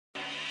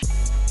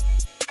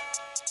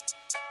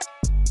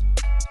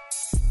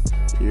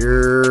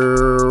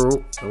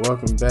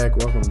Welcome back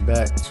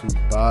to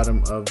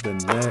Bottom of the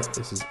Net.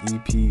 This is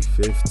EP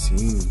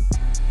 15.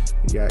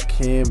 We got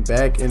Cam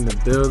back in the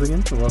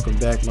building. Welcome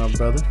back, my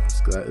brother.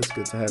 It's good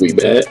to have you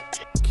back.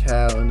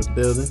 Cal in the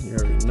building, you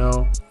already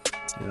know.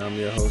 And I'm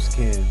your host,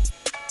 Cam.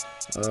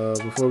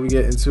 Before we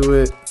get into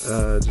it,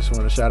 just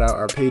want to shout out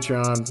our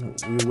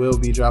Patreon. We will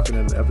be dropping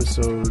an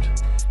episode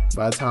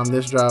by the time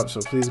this drops,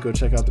 so please go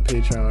check out the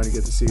Patreon and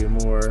get to see a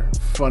more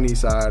funny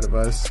side of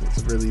us.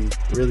 It's really,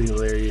 really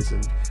hilarious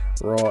and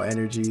raw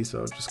energy,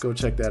 so just go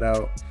check that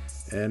out.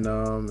 And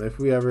if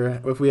we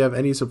have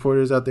any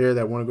supporters out there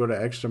that want to go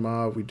to Extra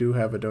Mile, we do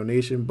have a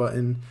donation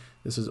button.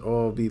 This is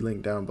all be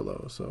linked down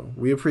below. So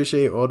we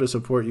appreciate all the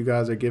support you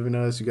guys are giving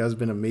us. You guys have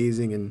been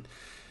amazing, and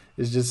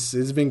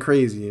it's been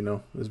crazy,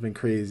 It's been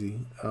crazy.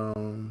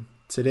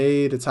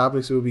 Today, the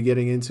topics we'll be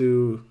getting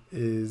into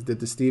is, did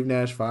the Steve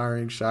Nash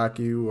firing shock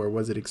you, or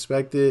was it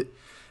expected?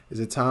 Is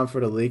it time for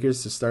the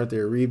Lakers to start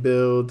their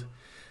rebuild?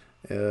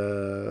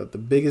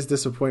 The biggest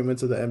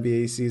disappointments of the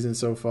NBA season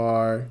so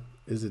far.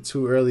 Is it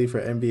too early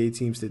for NBA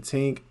teams to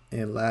tank?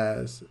 And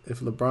last, if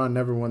LeBron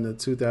never won the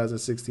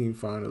 2016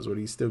 finals, would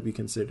he still be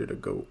considered a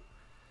GOAT?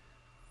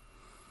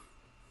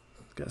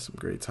 Got some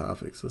great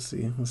topics. Let's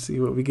see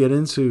what we get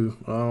into.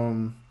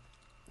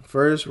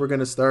 First, we're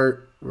gonna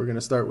start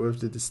with,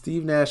 did the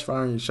Steve Nash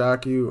firing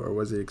shock you, or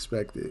was it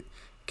expected?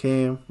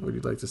 Cam, would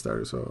you like to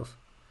start us off?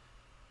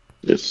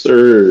 Yes,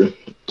 sir.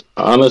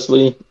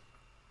 Honestly,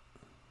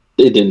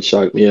 it didn't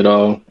shock me at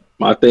all.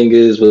 My thing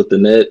is with the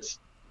Nets,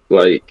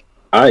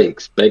 I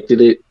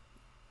expected it,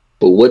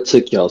 but what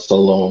took y'all so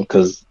long?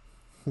 Because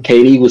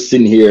KD was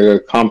sitting here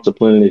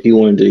contemplating if he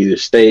wanted to either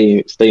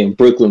stay in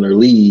Brooklyn or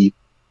leave,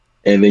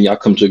 and then y'all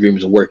come to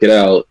agreement to work it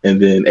out,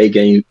 and then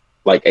 8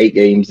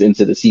 games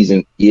into the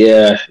season,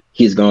 yeah,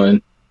 he's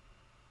gone.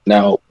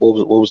 Now,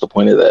 what was the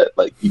point of that?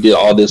 You did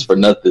all this for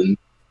nothing.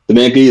 The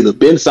man could either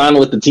been signed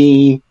with the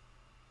team,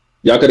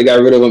 y'all could have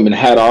got rid of him and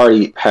had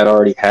already had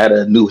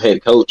a new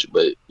head coach,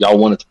 but y'all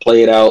wanted to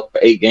play it out for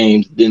 8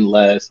 games, didn't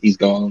last. He's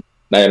gone.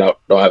 Now you don't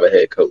have a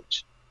head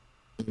coach.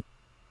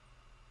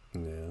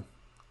 Yeah,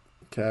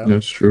 Cal?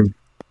 That's true.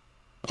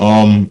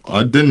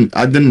 I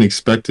didn't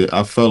expect it.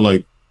 I felt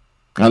like,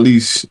 at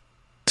least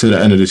to the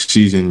end of the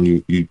season,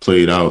 you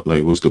played out.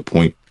 What's the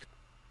point?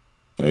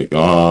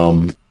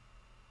 For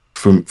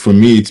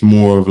me, it's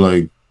more of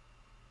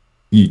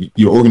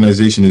your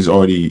organization is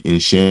already in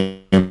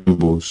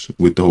shambles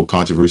with the whole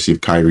controversy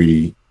of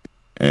Kyrie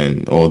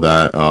and all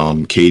that.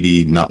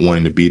 KD not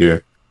wanting to be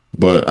there,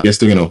 but I guess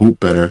they're gonna hoop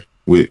better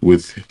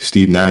with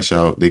Steve Nash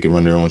out. They can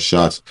run their own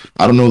shots.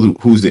 I don't know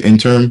who's the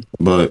intern,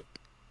 but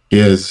he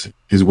has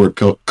his work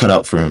cut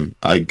out for him.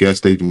 I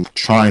guess they're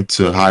trying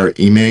to hire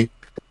Ime,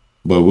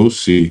 but we'll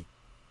see.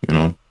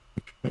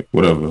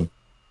 Whatever.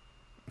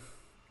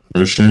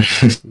 Yeah.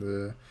 He's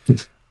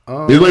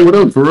what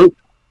up, for real?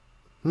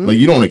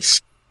 You don't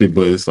expect it,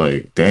 but it's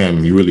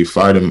damn, you really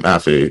fired him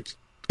after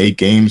 8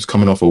 games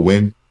coming off a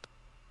win.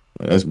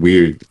 That's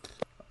weird.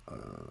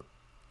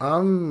 I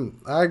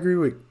agree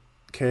with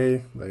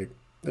Kay.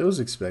 It was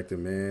expected,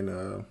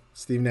 man.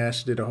 Steve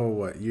Nash did a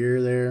whole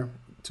year there,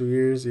 2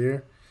 years,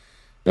 year.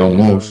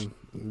 Almost.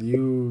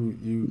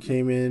 You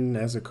came in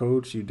as a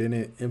coach. You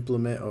didn't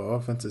implement an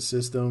offensive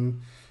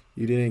system.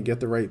 You didn't get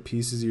the right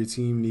pieces your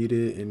team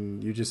needed,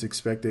 and you just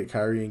expected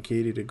Kyrie and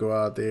KD to go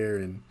out there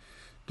and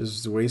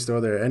just waste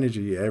all their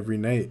energy every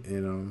night.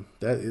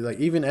 That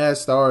even as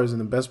stars and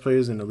the best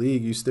players in the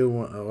league, you still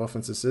want an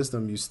offensive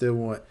system. You still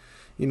want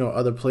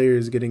other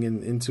players getting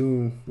in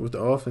tune with the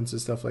offense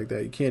and stuff like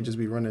that. You can't just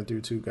be running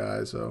through 2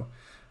 guys. So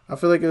I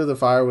feel like the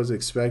fire was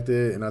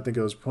expected, and I think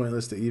it was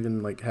pointless to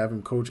even have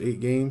him coach 8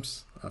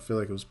 games. I feel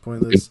like it was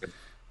pointless.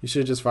 You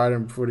should have just fired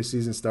him before the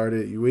season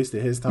started. You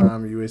wasted his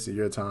time. You wasted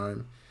your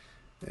time.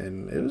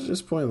 And it was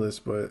just pointless,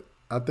 but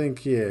I think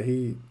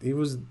he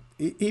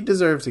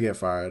deserved to get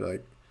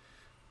fired.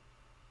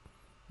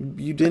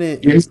 You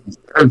didn't. He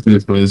deserved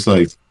it, but it's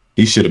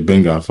he should have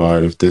been got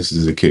fired if this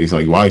is the case.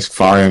 Why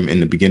fire him in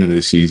the beginning of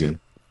the season?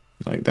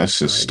 That's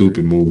just a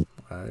stupid move.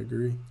 I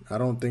agree. I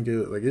don't think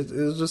it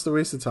was just a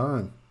waste of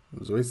time. It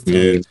was a waste of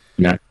time. Yeah,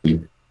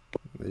 naturally.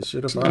 They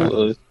should have fired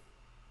him.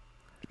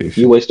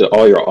 You wasted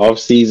all your off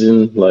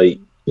season.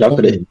 Y'all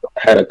could have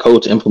had a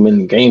coach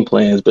implementing game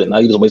plans, but now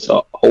you just wasted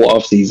a whole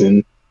off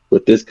season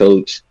with this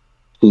coach,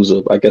 who's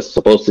I guess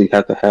supposed to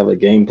have to have a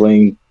game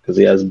plan because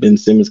he has Ben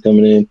Simmons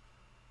coming in.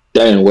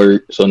 That didn't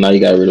work, so now you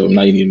got rid of him.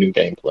 Now you need a new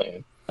game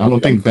plan. I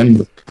don't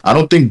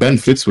think Ben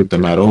fits with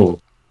them at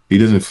all. He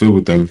doesn't fit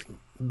with them.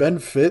 Ben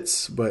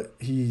fits, but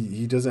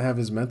he doesn't have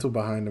his mental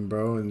behind him,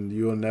 bro. And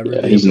you will never be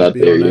able to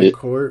be on that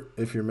court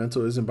if your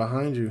mental isn't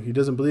behind you. He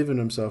doesn't believe in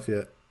himself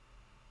yet.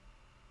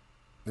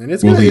 And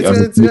it's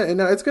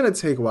gonna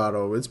take a while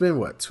though. It's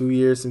been 2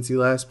 years since he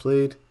last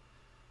played.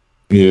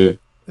 Yeah,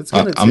 it's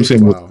gonna I'm take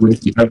saying, a while.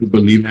 You have to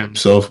believe in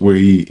himself. Where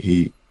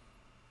he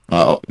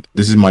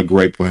this is my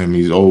gripe with him.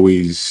 He's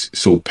always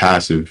so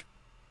passive.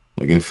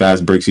 In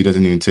fast breaks, he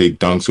doesn't even take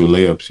dunks or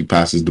layups. He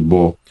passes the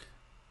ball.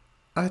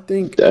 I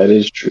think that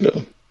is true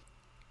though.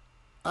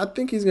 I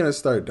think he's gonna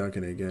start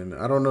dunking again.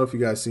 I don't know if you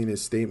guys seen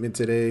his statement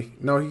today.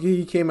 No,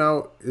 he came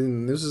out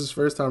and this is his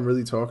first time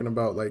really talking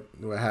about like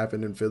what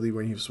happened in Philly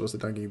when he was supposed to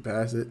dunk and he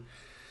passed it.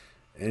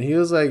 And he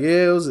was like,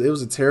 "Yeah, it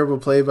was a terrible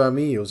play by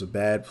me. It was a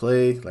bad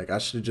play. Like I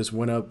should have just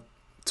went up,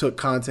 took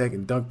contact,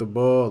 and dunked the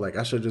ball. Like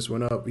I should have just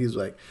went up." He's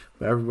like,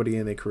 "But everybody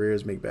in their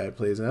careers make bad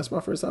plays, and that's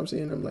my first time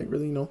seeing him like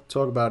really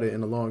talk about it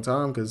in a long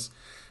time because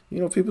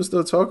people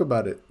still talk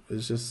about it.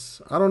 It's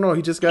just I don't know.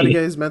 He just got to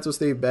get his mental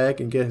state back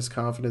and get his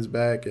confidence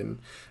back. And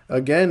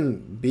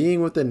again,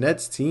 being with the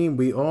Nets team,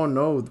 we all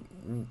know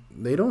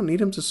they don't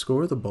need him to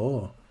score the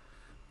ball.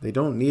 They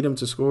don't need him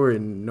to score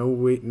in no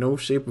way, no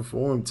shape or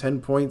form.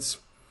 10 points.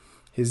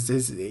 His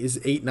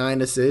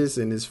 8-9 assists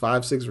and his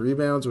 5-6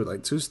 rebounds with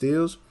like 2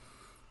 steals.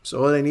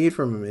 So all they need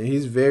from him, and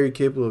he's very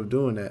capable of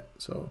doing that.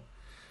 So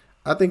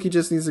I think he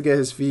just needs to get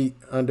his feet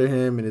under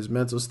him and his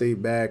mental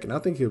state back, and I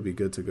think he'll be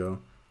good to go.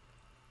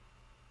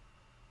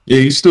 Yeah,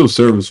 he's still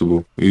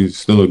serviceable. He's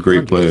still a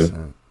great 100%.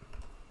 Player.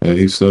 Yeah,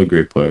 he's still a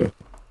great player.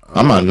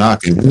 I'm not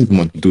knocking him. He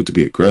wants to do to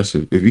be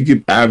aggressive. If he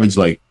could average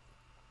like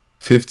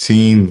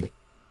 15,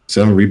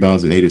 7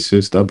 rebounds and 8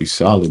 assists, that'd be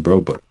solid,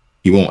 bro. But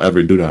he won't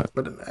ever do that.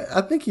 But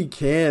I think he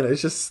can.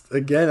 It's just,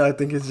 again, I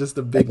think it's just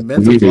a big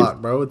mental block,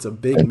 bro. It's a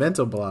big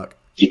mental block.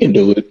 He can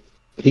do it.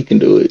 He can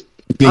do it.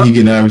 You think he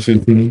can average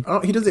 15?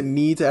 He doesn't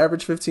need to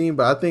average 15,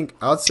 but I think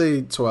I'd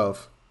say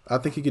 12. I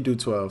think he could do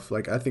 12.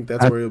 Like I think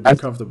that's where he'll be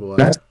comfortable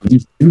at. You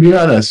hear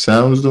how that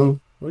sounds, though?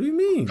 What do you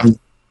mean?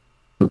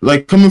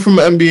 Like coming from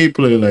an NBA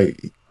player,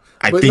 like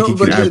I think he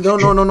can average.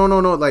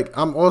 No. Like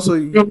I'm also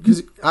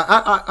because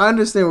I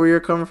understand where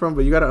you're coming from,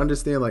 but you got to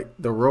understand like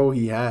the role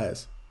he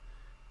has.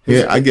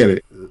 I get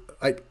it.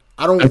 Like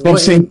I don't. If I'm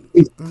saying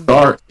he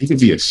could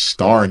be a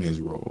star in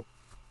his role.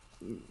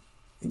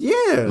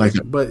 Yeah, like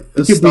but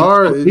a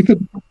star. He could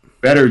be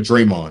better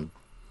Draymond.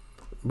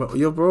 But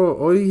bro,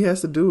 all he has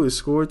to do is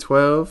score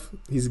 12.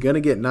 He's gonna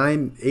get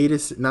 9,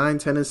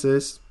 10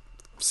 assists,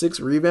 6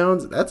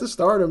 rebounds. That's a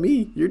star to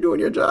me. You're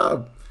doing your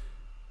job.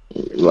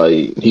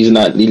 Like he's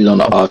not needed on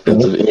the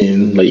offensive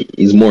end. Like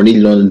he's more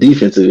needed on the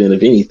defensive end,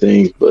 if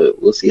anything.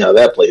 But we'll see how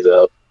that plays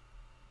out.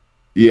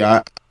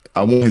 Yeah,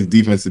 I want his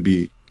defense to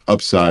be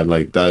upside.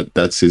 Like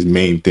that's his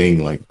main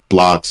thing. Like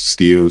blocks,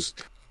 steals,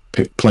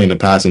 playing the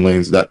passing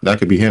lanes. That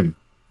could be him.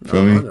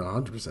 Feel me?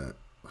 100%.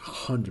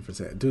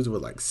 100%. Dudes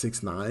with like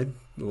 6'9",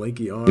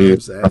 lanky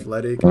arms,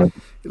 athletic.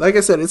 Like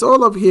I said, it's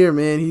all up here,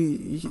 man.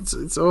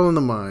 It's all in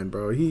the mind,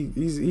 bro.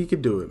 He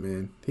could do it,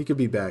 man. He could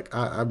be back.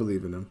 I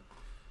believe in him.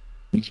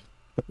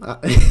 I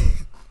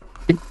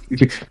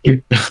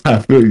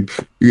feel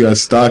you got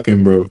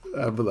stocking, bro.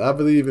 I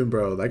believe in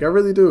bro. Like I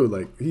really do.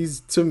 Like he's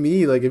to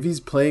me, like if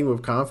he's playing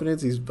with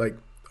confidence, he's like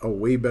a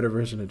way better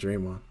version of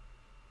Draymond.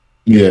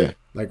 Yeah,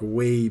 like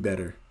way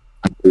better.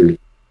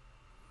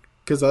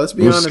 Because let's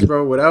be honest,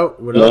 bro.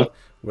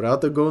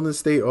 Without the Golden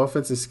State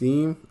offensive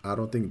scheme, I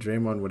don't think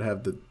Draymond would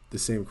have the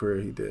same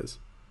career he does.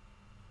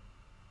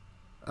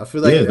 I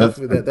feel like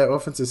that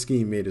offensive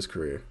scheme made his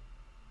career.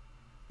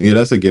 Yeah,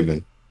 that's a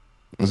given.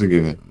 That's a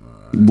given.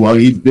 Well,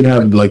 he did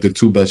have like the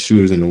 2 best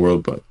shooters in the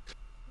world, but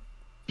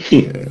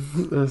yeah.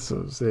 That's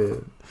what I'm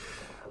saying.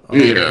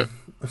 Yeah.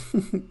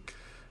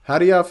 How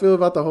do y'all feel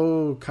about the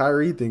whole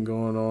Kyrie thing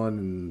going on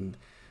and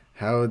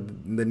how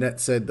the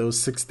Nets said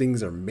those 6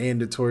 things are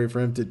mandatory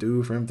for him to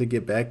do for him to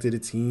get back to the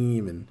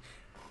team, and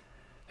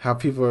how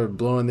people are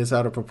blowing this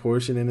out of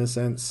proportion in a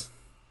sense?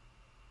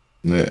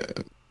 Yeah,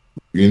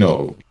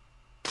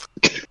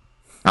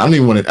 I don't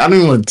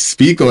even want to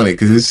speak on it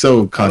because it's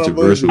so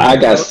controversial. I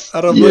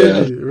don't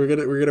blame you.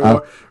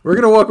 We're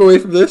gonna walk away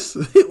from this.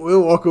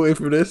 We'll walk away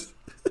from this.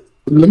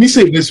 Let me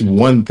say this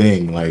one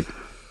thing: like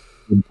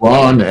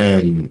LeBron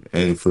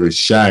and for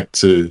Shaq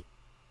to,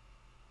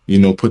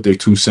 put their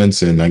 2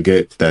 cents in. I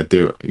get that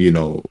they're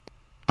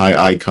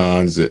high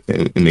icons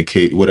in the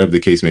case, whatever the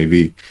case may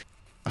be.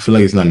 I feel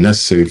like it's not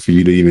necessary for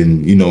you to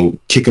even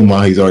kick him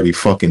while he's already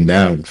fucking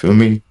down. Feel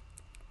me?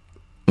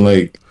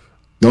 Like.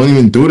 Don't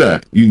even do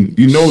that. You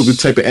know the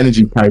type of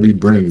energy Kyrie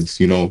brings,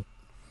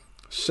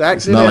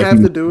 Shaq didn't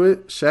have to do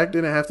it. Shaq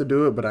didn't have to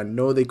do it, but I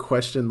know they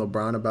questioned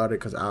LeBron about it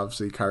because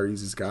obviously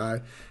Kyrie's his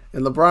guy.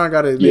 And LeBron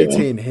got to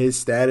maintain his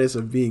status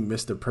of being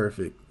Mr.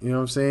 Perfect. You know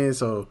what I'm saying?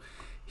 So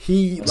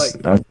he,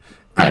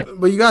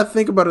 but you got to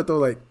think about it, though.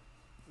 Like,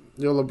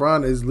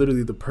 LeBron is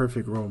literally the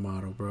perfect role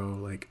model, bro.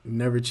 Like,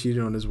 never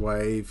cheated on his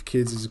wife.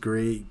 Kids is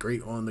great.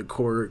 Great on the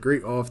court.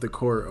 Great off the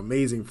court.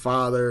 Amazing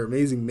father.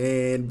 Amazing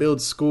man.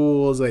 Builds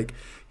schools. Like,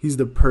 he's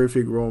the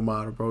perfect role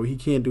model, bro. He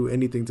can't do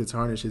anything to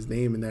tarnish his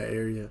name in that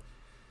area.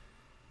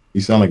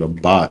 You sound like a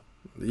bot.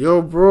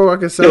 Yo, bro, I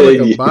can sound like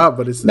a bot,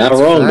 but it's not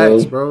wrong,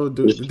 facts, bro.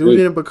 Dude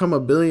didn't become a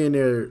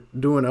billionaire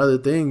doing other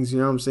things, you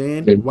know what I'm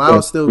saying?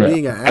 While still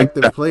being an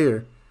active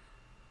player.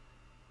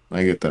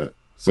 I get that.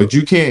 So, but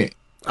you can't.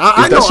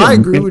 I know. I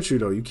agree with you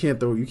though. You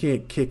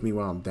can't kick me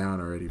while I'm down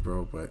already,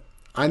 bro. But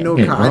I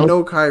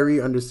know Kyrie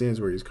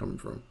understands where he's coming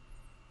from.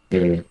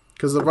 Yeah.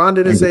 Because LeBron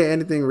didn't say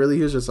anything really.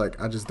 He was just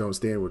like, I just don't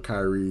stand with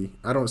Kyrie.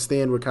 I don't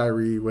stand with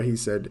Kyrie. What he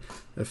said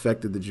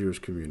affected the Jewish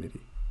community.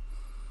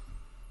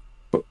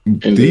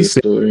 End of the These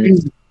story.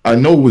 I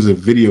know it was a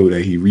video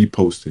that he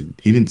reposted.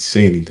 He didn't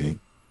say anything.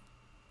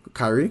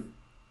 Kyrie?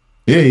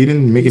 Yeah, he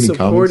didn't make He any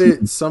comments.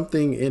 supported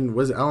something in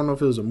I don't know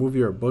if it was a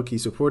movie or a book. He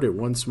supported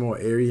one small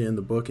area in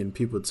the book, and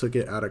people took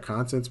it out of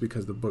context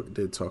because the book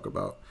did talk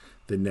about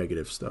the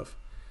negative stuff.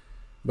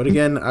 But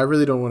again, I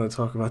really don't want to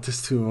talk about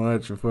this too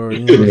much before, you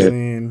know what I'm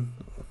saying?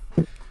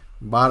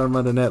 Bottom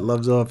of the net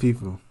loves all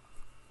people.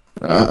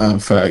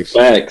 Facts.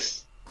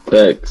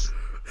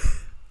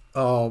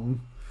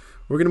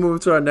 We're gonna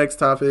move to our next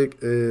topic.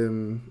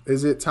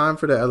 Is it time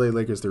for the LA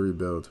Lakers to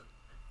rebuild?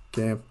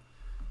 Cam,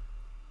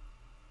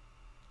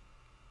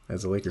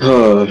 as a Lakers,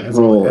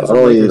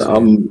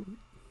 fan,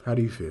 how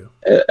do you feel?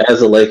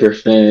 As a Laker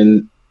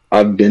fan,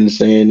 I've been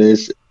saying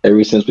this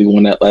ever since we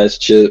won that last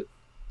chip.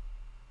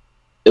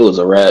 It was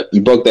a wrap.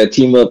 You broke that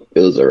team up. It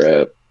was a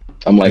wrap.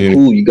 I'm like,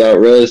 cool, you got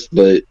Russ,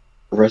 but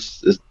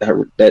Russ is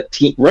that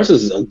team. Russ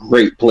is a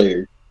great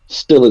player,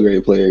 still a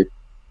great player.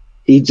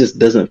 He just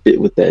doesn't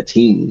fit with that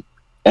team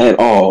at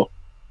all,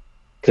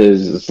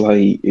 because it's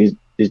like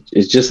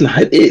it's just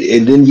not it.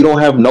 And then you don't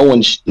have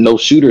no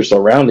shooter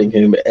surrounding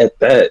him at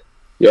that.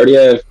 You already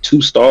have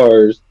two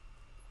stars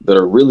that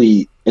are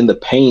really in the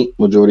paint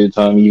majority of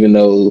the time, even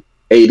though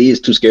AD is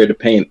too scared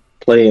to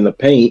play in the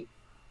paint.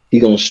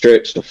 He's gonna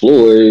stretch the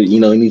floor.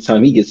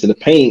 Anytime he gets in the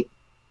paint,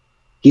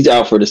 he's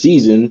out for the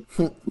season.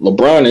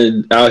 LeBron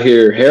is out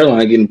here,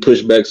 hairline getting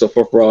pushed back so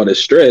far for all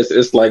this stress.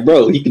 It's like,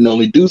 bro, he can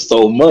only do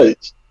so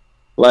much.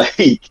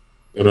 Like,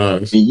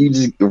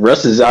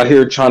 Russ is out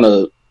here trying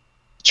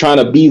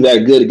to be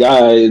that good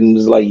guy, and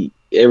it's like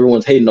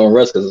everyone's hating on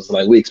Russ because it's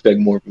like we expect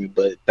more from you,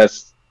 but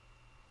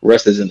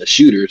Russ isn't a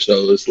shooter,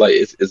 so it's like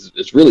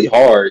it's really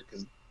hard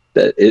because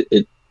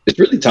it's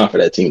really time for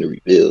that team to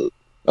rebuild.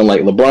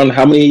 Unlike LeBron,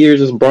 how many years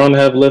does LeBron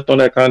have left on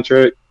that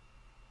contract?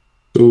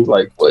 2.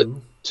 Like what?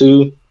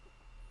 2?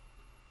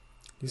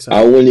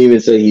 I wouldn't even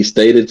say he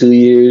stayed at 2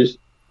 years.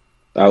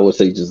 I would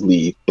say just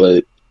leave.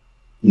 But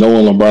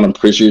knowing LeBron, I'm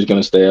pretty sure he's going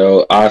to stay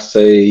out. I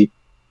say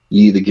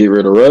you either get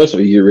rid of Russ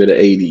or you get rid of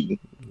AD.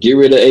 Get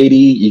rid of AD,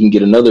 you can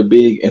get another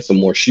big and some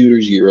more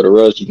shooters. You get rid of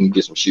Russ, you can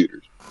get some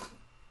shooters.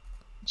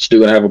 Still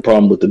going to have a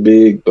problem with the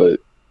big, but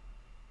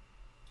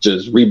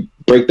just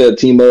break that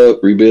team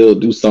up,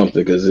 rebuild, do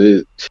something,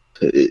 because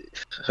as a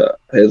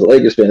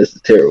Lakers fan, this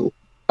is terrible.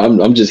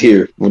 I'm just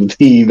here for the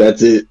team.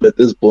 That's it at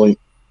this point.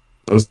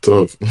 That's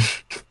tough.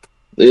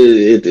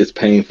 It's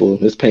painful.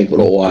 It's painful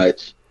to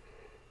watch.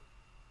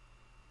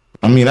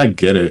 I mean, I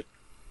get it.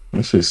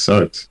 That shit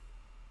sucks.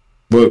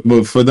 But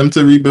for them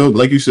to rebuild,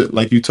 like you said,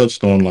 like you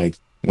touched on, like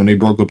when they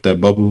broke up that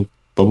bubble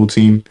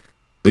team,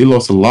 they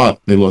lost a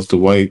lot. They lost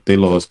Dwight, they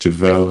lost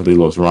JaVale, they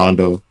lost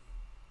Rondo.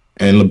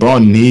 And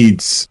LeBron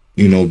needs,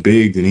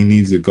 bigs, and he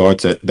needs the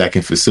guards that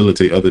can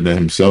facilitate other than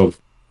himself.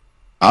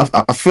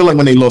 I feel like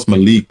when they lost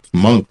Malik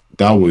Monk,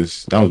 that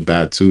was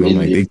bad too. I'm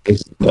like,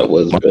 that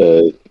was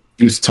bad.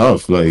 He was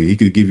tough. Like, he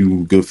could give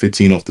you a good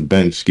 15 off the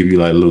bench, give you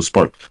like a little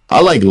spark.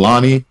 I like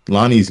Lonnie.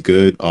 Lonnie's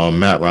good.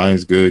 Matt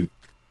Ryan's good.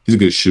 He's a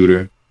good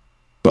shooter.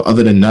 But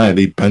other than that,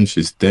 they bench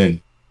is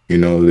thin.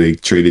 They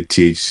traded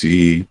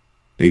THC.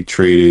 They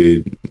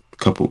traded a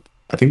couple.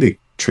 I think they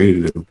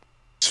traded a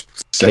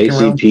second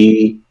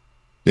KCP. Round.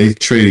 They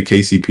traded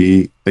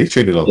KCP. They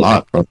traded a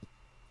lot, bro.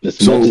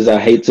 As much as I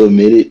hate to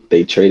admit it,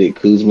 they traded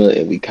Kuzma,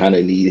 and we kind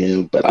of need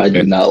him, but I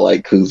do not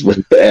like Kuzma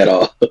at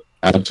all.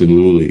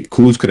 Absolutely.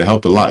 Kuz could have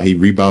helped a lot. He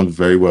rebounds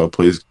very well,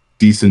 plays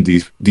decent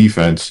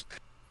defense.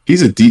 He's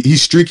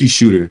he's streaky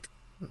shooter,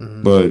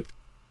 but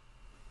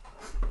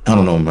I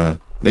don't know, man.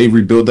 They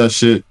rebuild that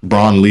shit.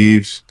 Bron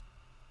leaves.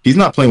 He's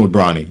not playing with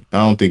Bronny. I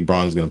don't think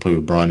Bron's going to play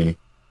with Bronny.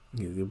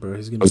 Yeah, bro,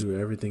 he's going to do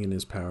everything in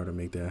his power to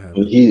make that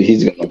happen.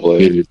 He's going to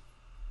play.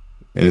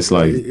 And it's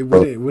like,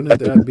 wouldn't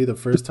that be the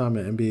first time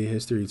in NBA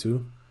history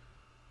too?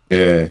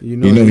 Yeah, he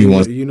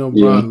wants.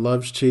 Bron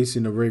loves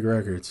chasing the big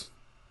records.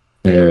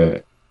 Yeah,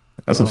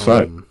 that's a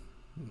fact.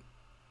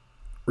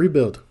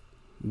 Rebuild,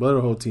 blow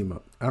the whole team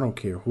up. I don't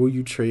care who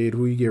you trade,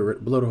 who you get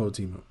rid. Blow the whole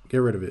team up. Get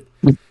rid of it.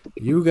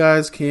 You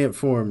guys can't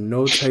form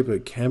no type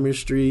of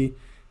chemistry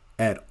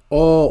at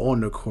all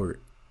on the court.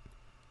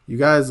 You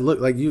guys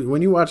look like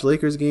when you watch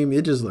Lakers game,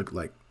 it just looked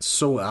like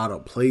so out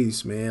of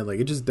place, man. Like,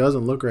 it just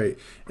doesn't look right.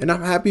 And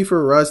I'm happy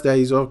for Russ that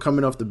he's all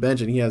coming off the bench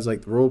and he has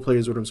like role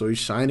players with him, so he's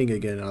shining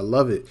again. I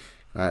love it.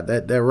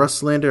 That Russ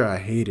slander, I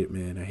hate it,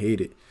 man. I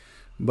hate it.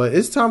 But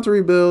it's time to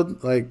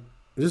rebuild. Like,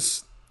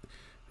 just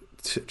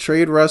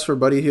trade Russ for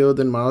Buddy Hield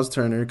and Miles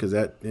Turner, because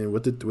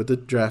with the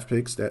draft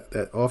picks,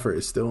 that offer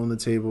is still on the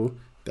table.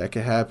 That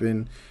could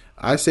happen.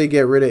 I say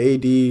get rid of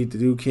AD. The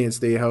dude can't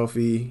stay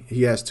healthy.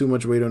 He has too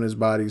much weight on his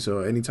body, so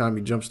anytime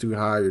he jumps too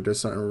high or does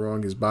something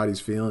wrong, his body's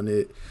feeling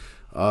it.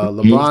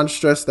 LeBron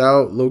stressed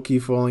out, low-key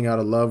falling out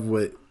of love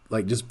with,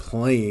 like, just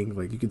playing.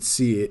 Like, you could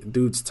see it.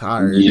 Dude's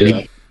tired.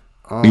 Yeah.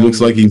 He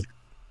looks like he's,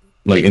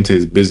 like, into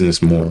his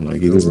business more.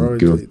 Like, he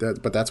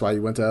doesn't but that's why he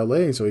went to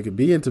LA, so he could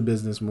be into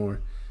business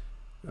more.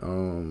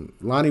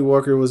 Lonnie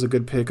Walker was a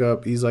good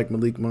pickup. He's like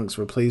Malik Monk's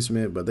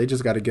replacement, but they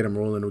just got to get him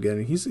rolling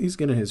again. He's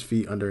getting his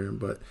feet under him,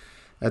 but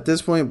at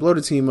this point, blow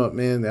the team up,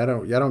 man.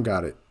 Y'all don't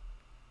got it.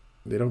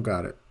 They don't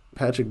got it.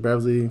 Patrick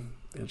Beverly,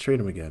 trade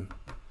him again.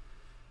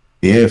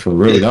 Yeah, for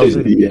real. That was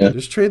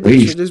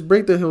Just just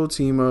break the whole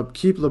team up.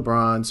 Keep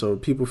LeBron so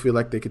people feel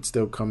like they could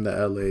still come to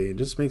LA and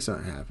just make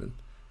something happen.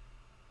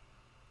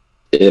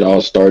 It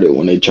all started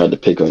when they tried to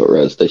pick up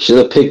Russ. They should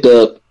have picked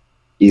up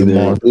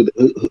either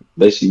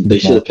they should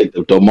have picked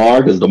up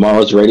DeMar because DeMar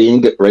was ready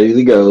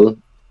to go.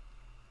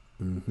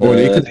 Mm-hmm. Or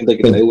I think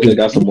they would have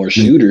got some more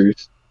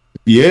shooters.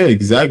 Yeah,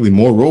 exactly.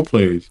 More role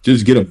players.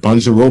 Just get a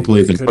bunch of role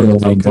players. They could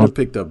have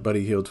picked up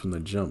Buddy Hield from the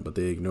jump, but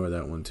they ignored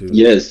that one too.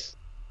 Yes.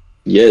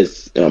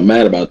 I'm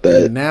mad about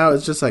that. And now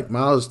it's just like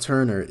Miles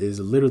Turner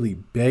is literally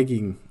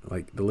begging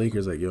like the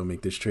Lakers, like, yo,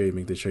 make this trade.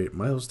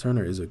 Miles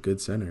Turner is a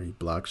good center. He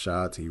blocks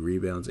shots, he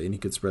rebounds, and he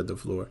could spread the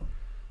floor.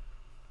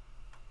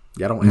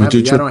 Y'all don't have a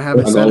center.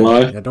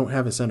 Y'all don't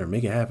have a center.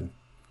 Make it happen.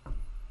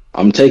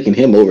 I'm taking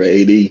him over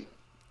AD.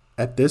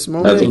 At this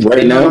moment,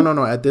 right now?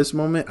 No. At this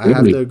moment, I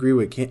have to agree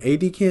with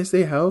AD can't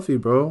stay healthy,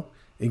 bro.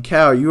 And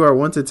Cal, you are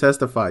one to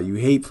testify. You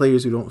hate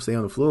players who don't stay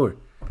on the floor.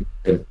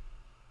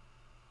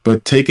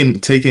 But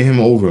taking him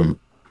over,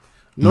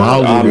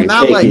 not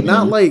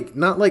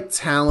like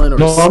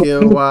talent or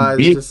skill wise,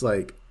 just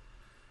like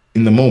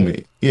in the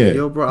moment. Yeah,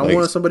 yo, bro, I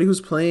want somebody who's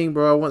playing,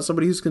 bro. I want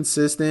somebody who's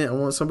consistent. I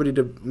want somebody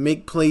to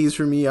make plays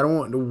for me. I don't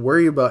want to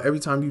worry about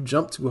every time you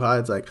jump too high.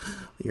 It's like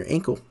your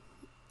ankle,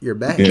 your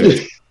back. Yeah.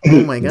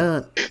 Oh my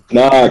god.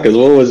 Nah, because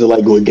what was it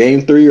like with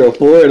game 3 or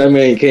 4? That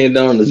man came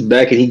down on his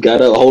back and he got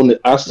up holding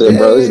it. I said,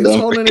 bro, it's done.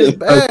 Holding his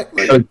back.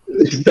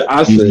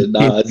 I said,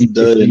 nah, it's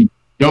done.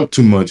 Jump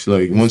too much.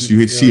 Like once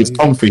you see his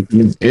thumb face,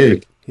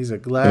 he's a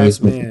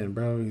glass man,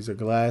 bro. He's a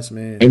glass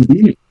man.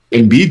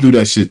 And B do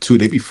that shit too.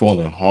 They be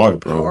falling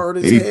hard, bro. Hard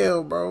as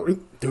hell, bro.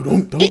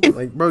 Dude, don't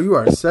like, bro. You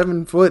are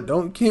 7 foot.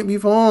 Can't be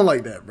falling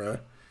like that, bro.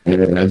 Yeah,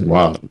 that's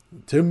wild.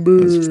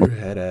 Timber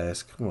head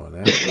ass. Come on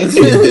now.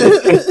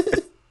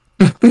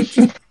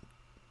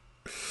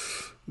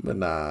 But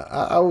nah,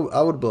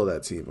 I would blow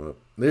that team up.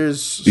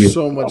 There's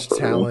so much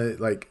talent.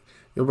 Like,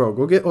 yo, bro,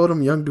 go get all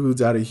them young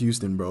dudes out of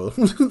Houston, bro.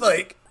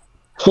 Like.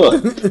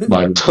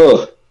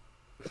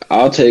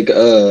 I'll take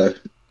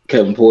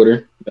Kevin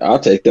Porter. I'll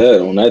take that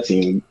on that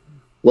team.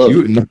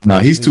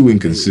 He's too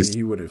inconsistent.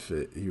 He wouldn't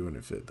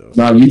fit. Though.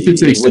 Nah, you should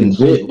take wouldn't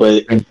fit,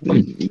 but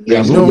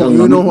you know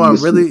who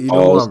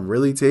I'm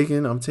really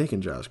taking? I'm taking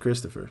Josh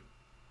Christopher.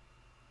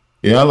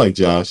 Yeah, I like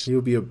Josh.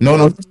 He'll be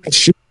no. He can't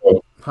shoot.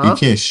 Huh? He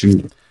can't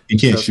shoot. He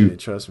can't shoot.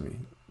 Trust me.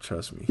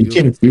 He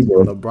can't shoot,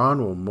 bro. LeBron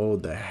will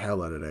mold the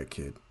hell out of that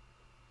kid.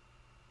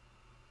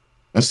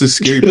 That's the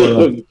scary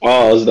part.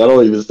 Pause. That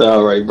don't even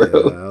sound right, bro.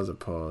 Yeah, that was a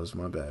pause.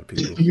 My bad,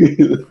 people.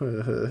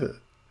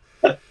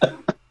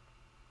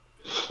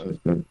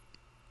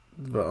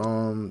 But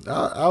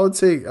I'll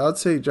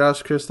take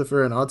Josh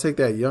Christopher, and I'll take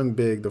that young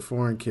big, the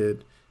foreign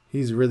kid.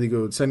 He's really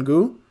good.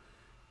 Sengun?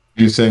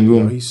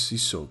 Sengun. Oh,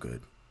 he's so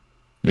good.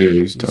 Yeah,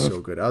 he's tough.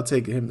 So good. I'll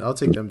take him. I'll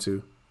take them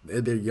too.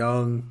 They're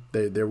young.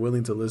 They're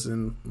willing to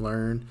listen,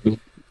 learn.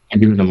 I'm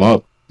giving them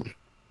up.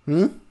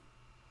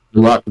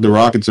 The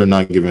Rockets are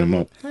not giving him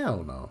up.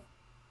 Hell no.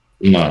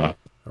 Nah.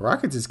 The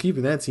Rockets is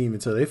keeping that team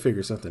until they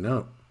figure something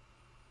out.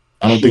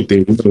 I don't think they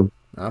will.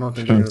 I don't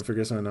think they're going to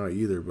figure something out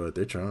either, but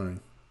they're trying.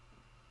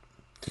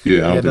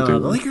 Yeah, I don't think they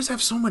will. The Lakers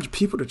have so much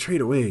people to trade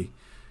away.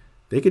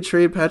 They could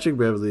trade Patrick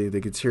Beverly.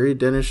 They could trade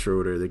Dennis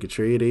Schroeder. They could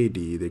trade AD.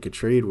 They could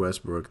trade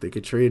Westbrook. They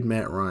could trade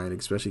Matt Ryan,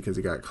 especially because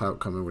he got clout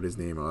coming with his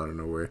name out of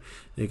nowhere.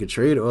 They could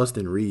trade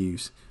Austin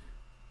Reeves.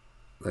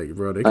 Like,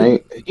 bro, they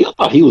could. I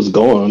thought he was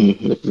gone,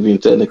 if you're being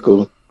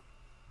technical.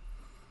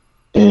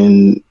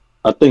 And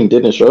I think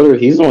Dennis Schroeder,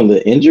 he's on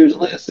the injured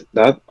list.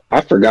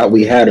 I forgot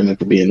we had him, if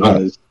we're being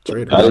honest.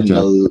 Trade him. I didn't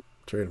know.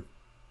 Trade him.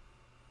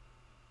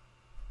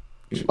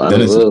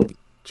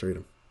 Trade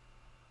him.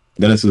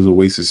 Dennis is a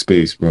waste of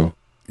space, bro.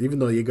 Even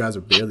though you guys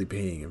are barely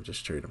paying him,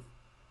 just trade him.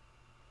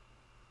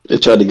 They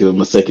tried to give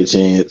him a second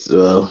chance.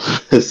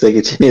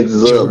 Second chance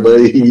is up,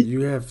 buddy.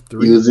 You have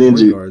 3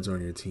 point guards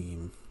on your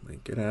team.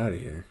 Like, get out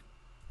of here.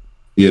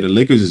 Yeah, the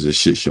Lakers is a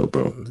shit show,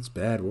 bro. It's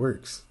bad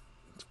works.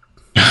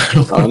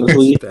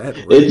 Honestly,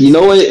 you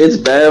know what? It's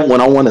bad when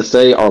I want to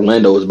say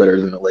Orlando is better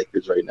than the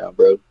Lakers right now,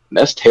 bro.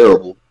 That's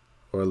terrible.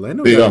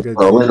 Orlando's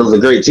a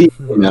great team.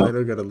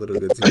 Orlando got a little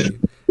good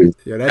team.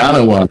 Yeah,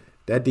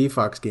 that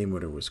D-Fox game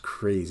winner was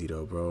crazy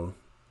though, bro.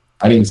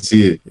 I didn't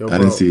see it. I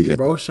didn't see it.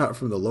 Bro shot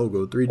from the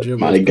logo, 3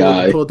 My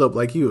guy pulled up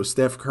like he was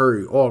Steph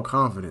Curry, all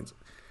confidence.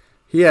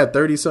 He had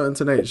 30-something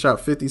tonight, shot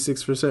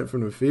 56%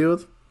 from the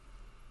field.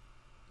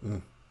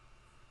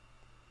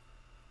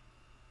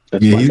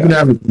 Yeah, he's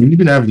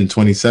been averaging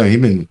 27.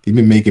 He's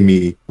been making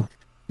me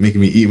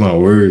eat my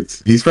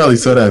words. He's probably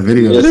saw that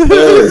video.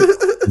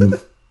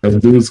 That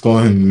dude's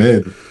calling him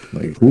mid.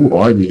 Like, who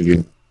are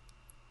you?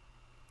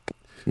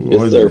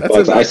 Yes, sir,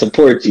 Fox. I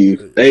support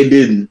you. They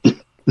didn't.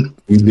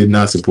 We did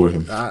not support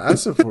him. I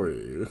supported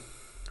you.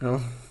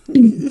 Oh.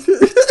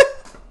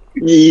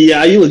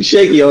 Yeah, you look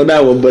shaky on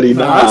that one, buddy.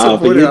 I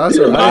supported you.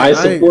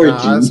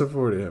 I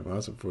supported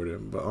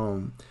him. But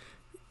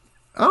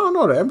I don't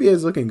know. The NBA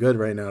is looking good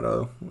right now,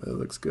 though. It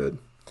looks good.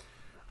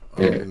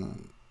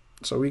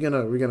 So we're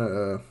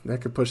gonna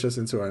that could push us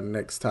into our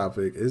next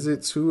topic. Is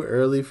it too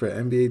early for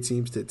NBA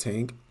teams to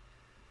tank?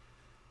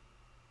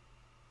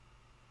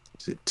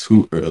 Is it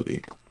too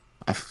early?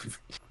 I,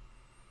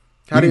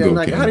 How you do can you go,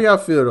 like? How do Cam. y'all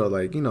feel though?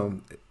 Like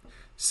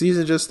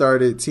season just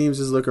started. Teams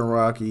is looking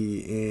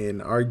rocky,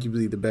 and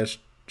arguably the best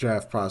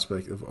draft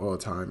prospect of all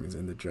time is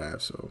in the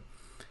draft. So,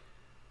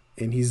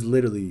 and he's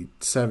literally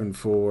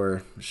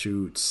 7'4",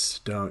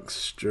 shoots,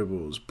 dunks,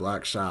 dribbles,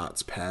 block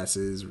shots,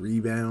 passes,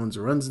 rebounds,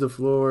 runs the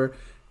floor,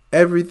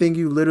 everything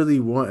you literally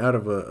want out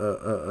of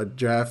a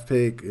draft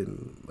pick,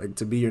 and like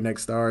to be your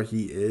next star,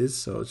 he is.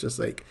 So it's just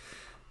like,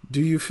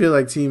 do you feel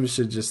like teams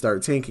should just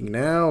start tanking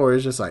now, or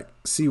is just like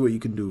see what you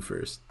can do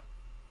first?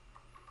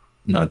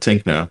 No,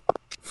 tank now.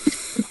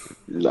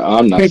 No,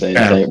 I'm not Tank saying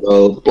now. tank,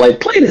 bro. Like,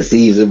 play the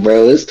season,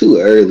 bro. It's too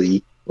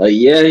early. Like,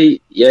 yeah,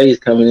 he's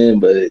coming in,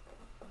 but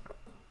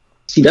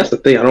see, that's the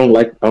thing. I don't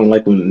like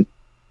when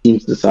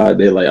teams decide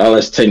they're like, oh,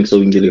 let's tank so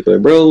we can get it.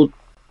 Like, bro,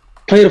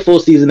 play the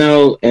full season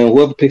out, and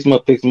whoever picks him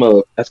up, picks him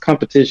up. That's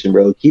competition,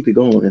 bro. Keep it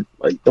going.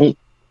 Like, don't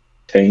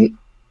tank.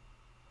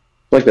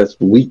 Like, that's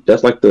weak.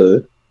 That's like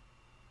the.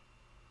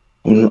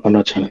 I'm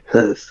not trying to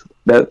cuss.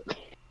 That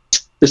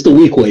it's the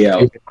weak way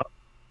out.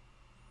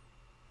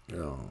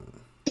 Um,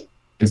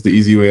 It's the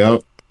easy way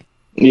out.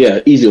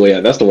 Yeah, easy way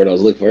out. That's the word I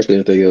was looking for. I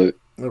couldn't think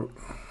of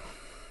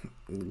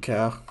it.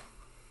 Cal,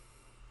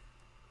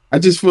 I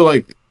just feel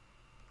like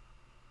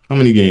how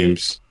many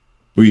games?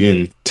 We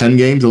in 10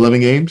 games, 11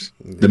 games?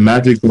 The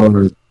Magic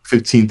are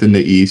 15th in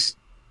the East.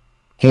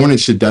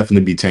 Hornets should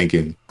definitely be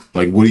tanking.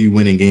 Like, what are you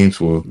winning games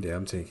for? yeah,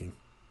 I'm taking.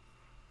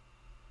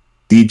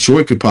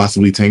 Detroit could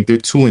possibly tank. They're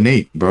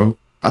 2-8, bro.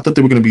 I thought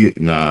they were gonna be.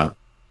 Nah,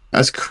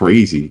 that's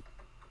crazy.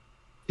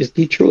 It's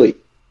Detroit.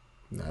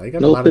 Nah, they got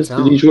a No lot of offense to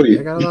talent. Detroit.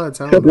 They got a lot of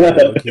talent over there,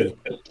 low key.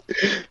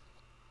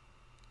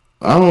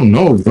 I don't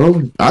know,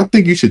 bro. I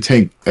think you should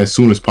tank as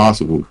soon as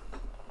possible.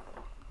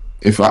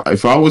 If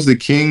I was the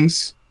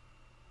Kings,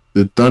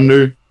 the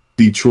Thunder,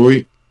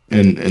 Detroit,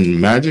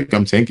 and Magic,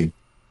 I'm tanking.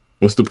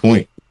 What's the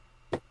point?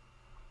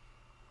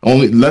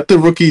 Only let the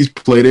rookies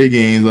play their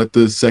games. Let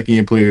the second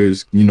year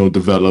players,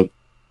 develop.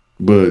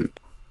 But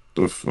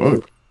the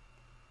fuck,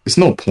 it's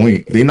no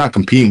point. They're not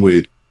competing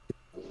with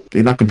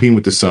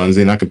the Suns.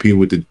 They're not competing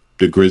with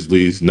the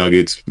Grizzlies,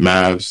 Nuggets,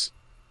 Mavs,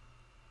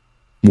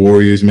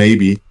 Warriors.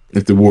 Maybe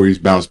if the Warriors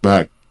bounce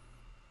back.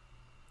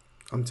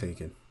 I'm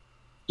taking.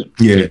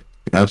 Yeah,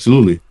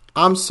 absolutely.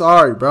 I'm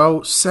sorry,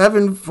 bro.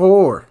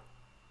 7'4".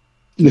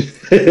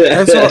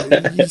 That's all.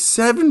 He's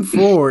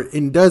 7'4"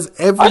 and does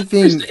I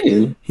everything.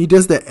 understand. He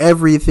does the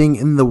everything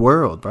in the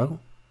world, bro.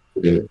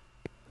 Yeah.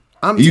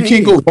 I'm You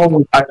can't taking. go wrong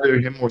with either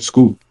him or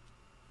Scoop.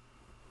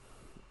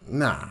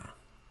 Nah,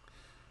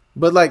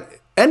 but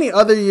like any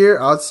other year,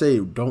 I'd say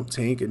don't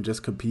tank and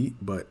just compete.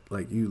 But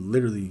like you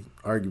literally,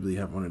 arguably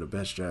have one of the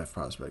best draft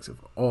prospects of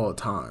all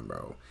time,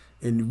 bro.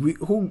 And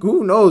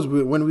who knows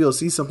when we'll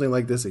see something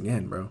like this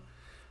again, bro.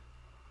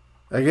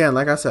 Again,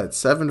 like I said,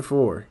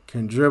 7'4",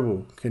 can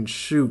dribble, can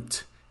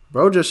shoot.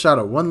 Bro just shot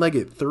a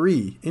one-legged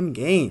three in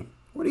game.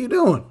 What are you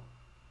doing?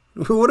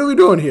 What are we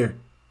doing here?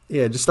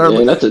 Yeah, just start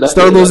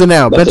losing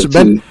now. Bench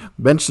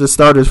the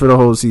starters for the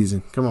whole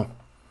season. Come on.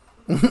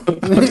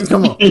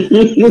 Come on.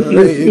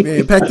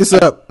 Hey, pack this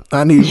up.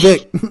 I need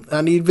Vic.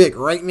 I need Vic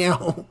right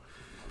now.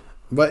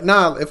 But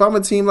nah, if I'm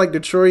a team like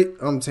Detroit,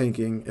 I'm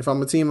tanking. If I'm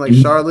a team like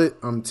Charlotte,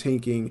 I'm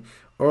tanking.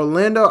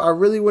 Orlando, I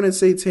really wouldn't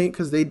say tank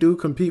because they do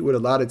compete with a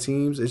lot of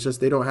teams. It's just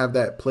they don't have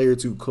that player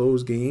to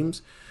close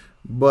games.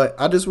 But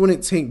I just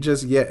wouldn't tank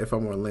just yet if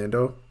I'm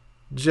Orlando.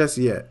 Just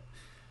yet.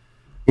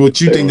 What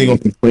you think they're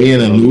gonna play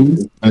in and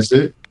lose? That's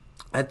it.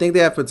 I think they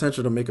have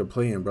potential to make a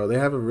play in, bro. They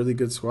have a really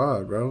good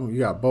squad, bro. You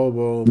got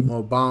Bobo,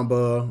 Mo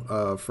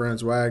Bamba,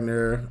 Franz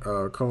Wagner,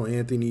 Cole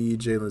Anthony,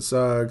 Jalen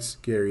Suggs,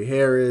 Gary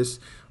Harris,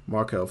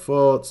 Markel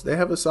Fultz. They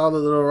have a solid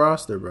little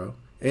roster, bro.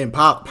 And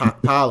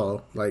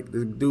Paolo, like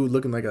this dude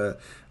looking like a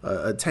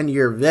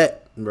 10-year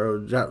vet,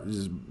 bro.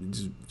 Just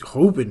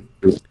hooping.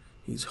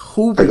 He's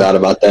hooping. Forgot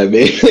about that,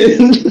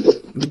 man.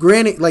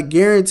 Granted, like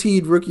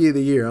guaranteed rookie of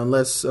the year,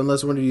 unless one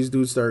of these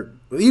dudes start.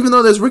 Even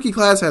though this rookie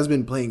class has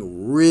been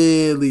playing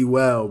really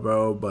well,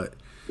 bro. But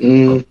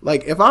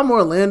like, if I'm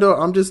Orlando,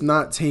 I'm just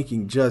not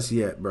tanking just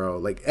yet, bro.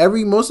 Like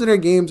most of their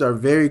games are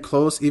very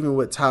close, even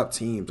with top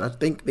teams. I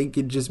think they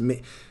could just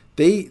make.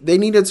 They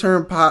need to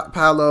turn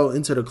Paolo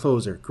into the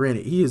closer.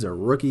 Granted, he is a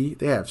rookie.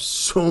 They have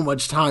so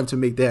much time to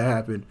make that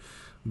happen.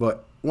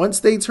 But once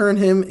they turn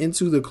him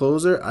into the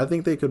closer, I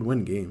think they could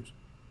win games.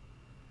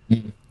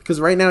 Because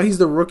right now he's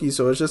the rookie,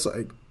 so it's just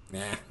like,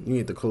 nah, you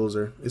ain't the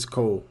closer. It's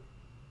cold.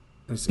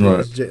 It's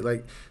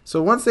like,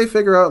 so once they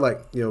figure out,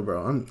 like, yo,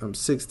 bro, I'm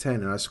 6'10"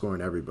 and I'm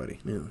scoring everybody.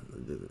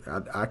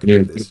 I could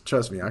do this.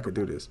 Trust me, I could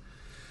do this.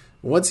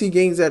 Once he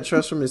gains that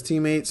trust from his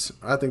teammates,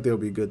 I think they'll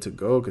be good to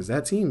go because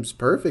that team's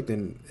perfect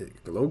and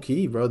low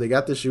key, bro. They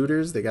got the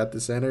shooters, they got the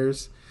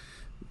centers,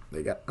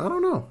 I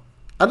don't know.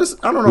 I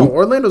don't know.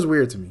 Orlando's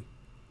weird to me.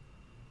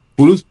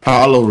 Who does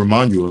Paolo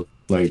remind you of?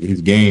 Like his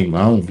game?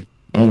 I don't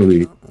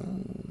really.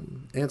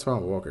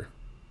 Antoine Walker.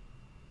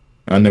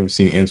 I never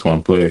seen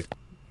Antoine play.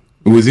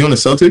 Was he on the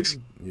Celtics?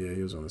 Yeah,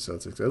 he was on the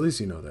Celtics. At least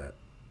you know that.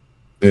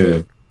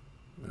 Yeah.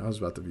 I was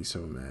about to be so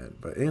mad,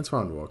 but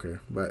Antoine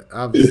Walker. But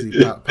obviously,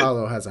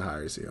 Paolo has a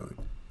higher ceiling.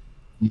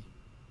 Yeah,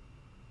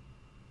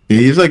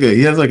 he has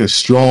like a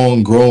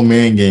strong grown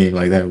man game,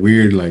 like that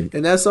weird like.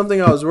 And that's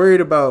something I was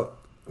worried about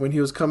when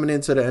he was coming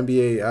into the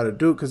NBA out of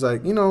Duke, because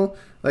like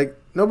like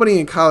nobody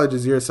in college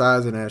is your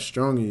size and as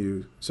strong as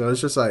you. So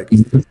it's just like,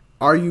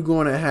 are you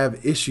going to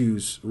have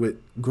issues with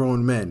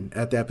grown men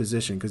at that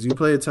position? Because you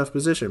play a tough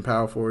position,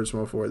 power forward,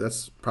 small forward.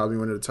 That's probably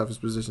one of the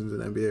toughest positions in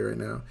the NBA right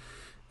now.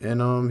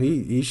 And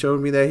he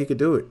showed me that he could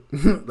do it.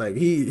 Like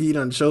he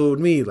done showed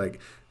me, like,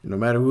 no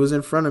matter who's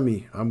in front of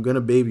me, I'm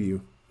gonna baby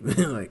you.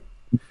 Like,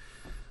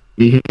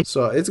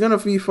 so it's gonna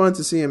be fun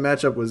to see him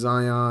match up with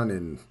Zion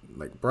and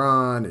like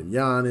Bron and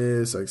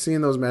Giannis. Like,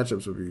 seeing those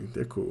matchups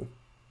they're cool.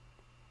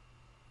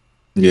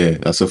 Yeah,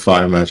 that's a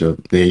fire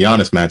matchup. The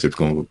Giannis matchup's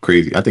gonna go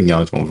crazy. I think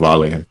Giannis gonna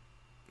violate him.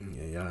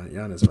 Yeah,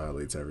 Giannis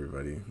violates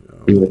everybody.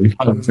 Yeah.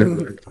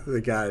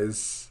 The guy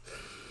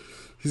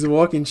he's a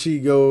walking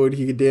cheat code.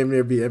 He could damn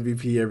near be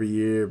MVP every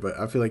year, but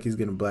I feel like he's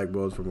getting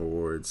blackballed from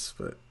awards.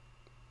 But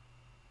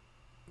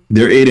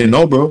they're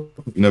 8-0, bro.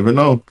 You never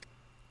know.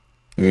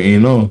 You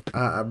ain't know.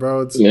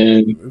 Bro,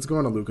 it's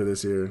going to Luka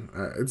this year.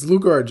 It's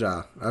Luka or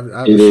Ja. I have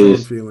a strong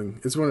feeling.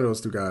 It's one of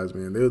those two guys,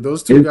 man.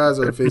 Those two guys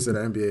are the face of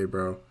the NBA,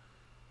 bro.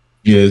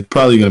 Yeah, it's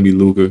probably gonna be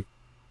Luka,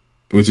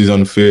 which is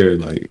unfair.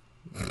 Like,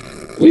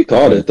 we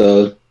called it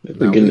though at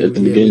the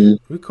beginning.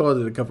 We called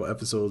it a couple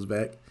episodes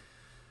back.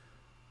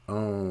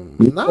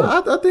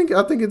 I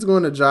think it's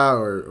going to Ja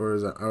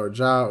or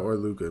Ja or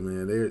Luka,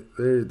 man.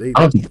 They.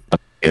 I don't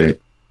get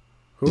it.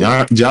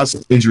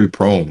 Ja's injury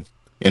prone,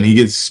 and he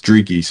gets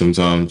streaky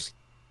sometimes.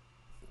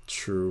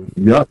 True.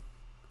 Yeah,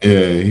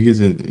 he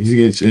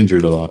gets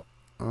injured a lot.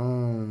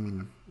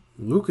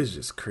 Luka's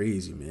just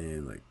crazy,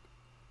 man. Like,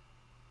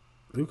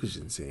 Luka's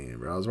insane,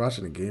 bro. I was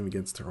watching a game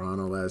against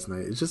Toronto last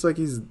night. It's just like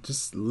he's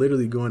just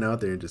literally going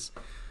out there and just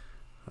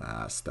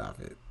stop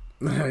it.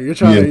 You're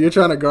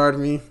trying to guard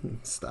me.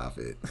 Stop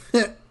it.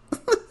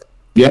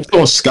 Yeah, I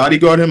saw Scotty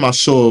guard him. I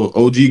saw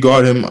OG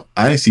guard him.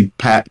 I didn't see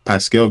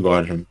Pascal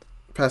guard him.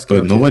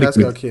 Pascal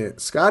can't.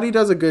 Scotty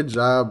does a good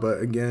job,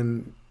 but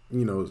again,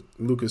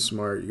 Luka's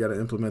smart. You got to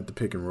implement the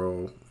pick and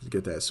roll to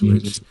get that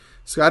switch. Mm-hmm.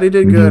 Scotty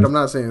did good. I'm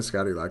not saying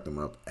Scotty locked him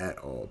up at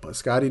all, but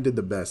Scotty did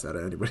the best out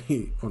of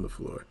anybody on the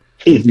floor.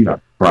 He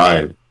got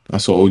fried. I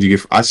saw OG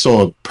I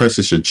saw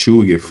Precious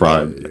Achua get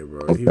fried. Yeah,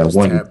 bro.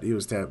 He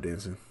was tap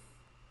dancing.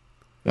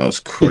 That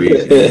was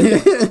crazy.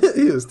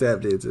 He was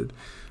tap dancing.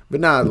 But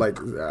nah, like,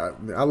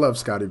 I love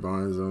Scotty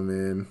Barnes, though,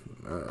 man.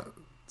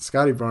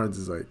 Scotty Barnes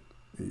is like,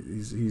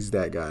 he's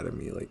that guy to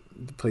me. Like,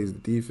 he plays the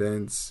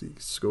defense, he can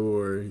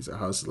score, he's a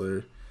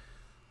hustler.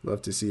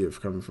 Love to see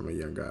it coming from a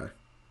young guy.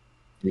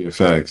 Yeah,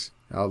 facts.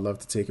 I would love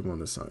to take him on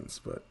the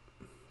Suns, but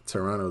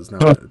Toronto's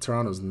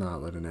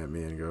not letting that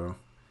man go.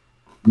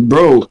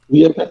 Bro, we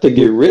have to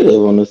get rid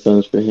of on the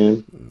Suns for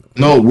him.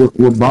 No,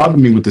 what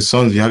bothered me with the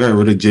Suns, y'all got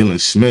rid of Jalen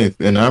Smith,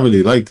 and I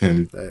really liked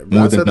him.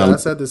 I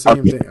said the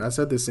same thing. I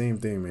said the same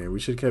thing, man.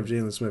 We should have kept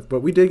Jalen Smith, but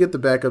we did get the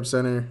backup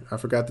center. I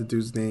forgot the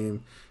dude's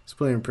name. He's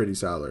playing pretty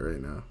solid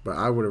right now, but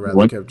I would have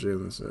rather kept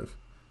Jalen Smith.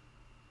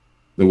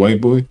 The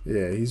white boy?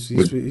 Yeah, he's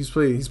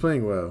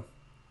playing well,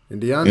 and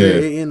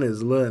DeAndre Ayton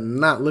is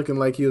not looking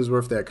like he was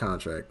worth that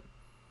contract.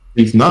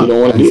 He's not.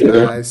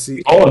 I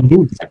see. All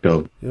dudes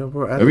though. Yeah,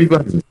 bro.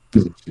 Everybody.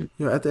 At the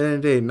end of the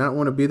day, not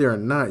want to be there or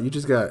not, you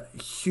just got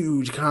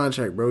huge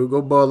contract, bro. Go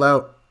ball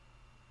out.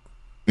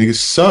 Niggas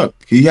suck.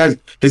 He has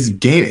his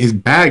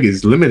bag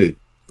is limited.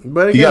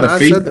 But again,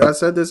 I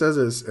said this as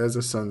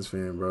a Suns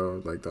fan,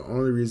 bro. Like, the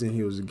only reason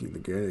he was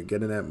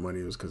getting that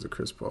money was because of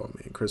Chris Paul,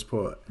 man.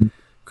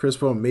 Chris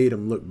Paul made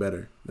him look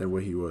better than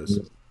what he was.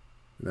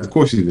 Of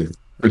course he did.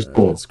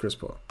 Paul. It's Chris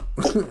Paul.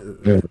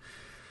 Yeah.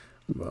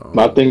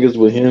 My thing is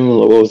with him,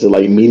 what was it,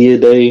 like media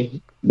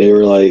day? They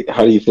were like,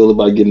 how do you feel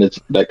about getting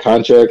that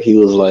contract? He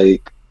was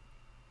like,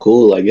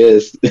 cool, I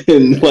guess.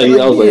 And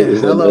I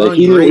was like,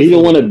 he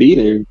didn't want to be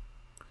there.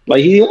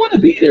 Like, he didn't want to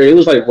be there. It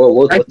was like, well,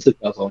 what took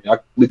us on?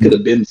 We could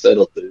have been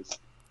settled this.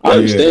 I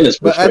understand his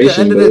frustration. But at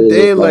the end of the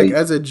day, like,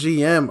 as a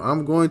GM,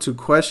 I'm going to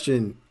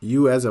question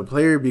you as a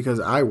player because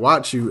I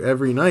watch you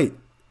every night.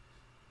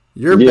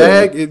 Your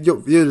bag,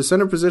 you're the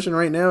center position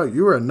right now,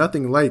 you are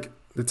nothing like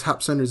the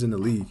top centers in the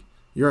league.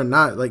 You're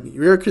not, like,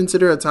 you're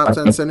considered a top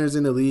 10 centers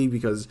in the league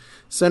because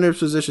center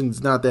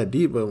position's not that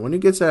deep. But when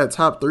it gets to that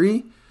top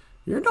 3,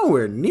 you're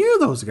nowhere near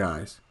those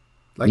guys.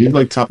 Like, you're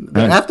like top 10.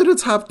 After the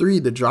top 3,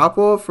 the drop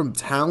off from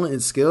talent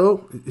and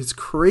skill, it's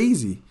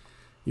crazy.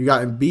 You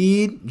got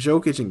Embiid,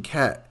 Jokic, and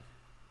Cat.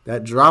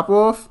 That drop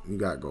off, you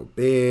got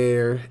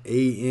Gobert,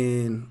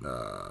 Ayton,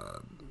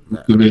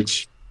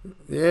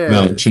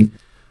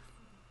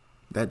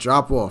 that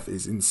drop off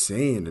is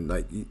insane, and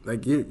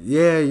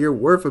you're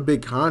worth a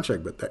big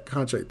contract, but that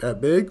contract that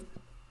big,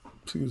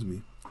 excuse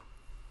me,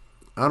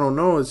 I don't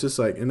know. It's just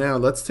like, and now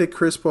let's take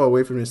Chris Paul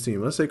away from this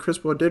team. Let's say Chris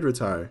Paul did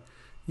retire.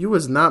 You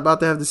was not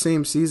about to have the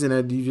same season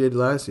that you did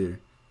last year.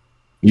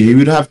 Yeah, he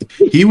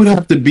would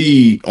have to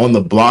be on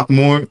the block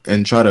more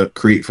and try to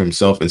create for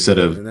himself instead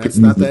of And that's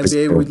not using the pick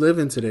NBA and we roll. live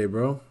in today,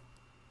 bro.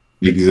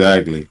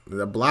 Exactly.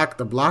 The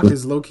block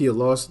is low key a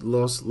lost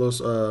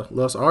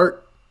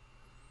art.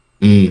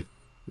 Mm,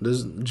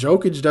 There's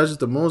Jokic does it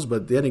the most,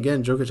 but then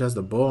again, Jokic has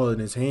the ball in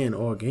his hand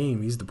all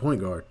game. He's the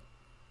point guard.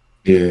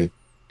 yeah.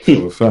 So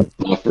in fact,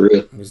 Not for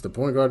real. He's the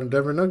point guard in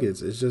Denver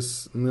Nuggets. It's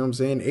just, you know what I'm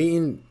saying.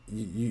 Ayton,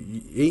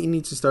 Ayton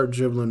needs to start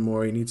dribbling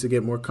more. He needs to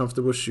get more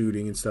comfortable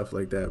shooting and stuff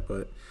like that.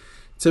 But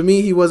to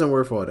me, he wasn't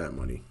worth all that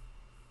money.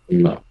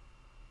 no,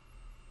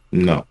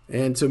 no.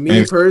 And to me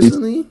And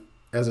personally,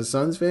 as a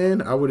Suns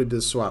fan, I would have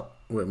just swapped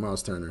with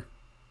Miles Turner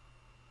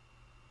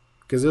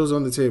because it was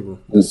on the table.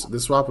 The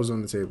swap was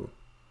on the table.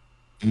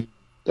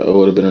 That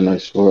would have been a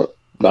nice swap.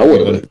 That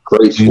would have been a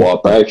great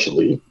swap,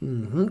 actually.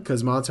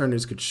 Because Miles Turner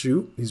could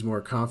shoot. He's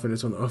more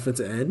confident on the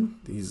offensive end.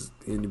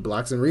 He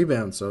blocks and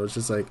rebounds. So it's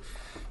just like,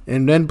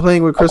 and then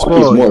playing with Chris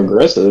Paul, He's more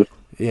aggressive.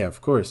 yeah, of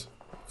course.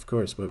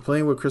 But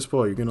playing with Chris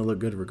Paul, you're gonna look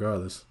good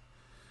regardless.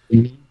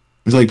 it's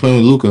like playing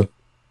with Luca.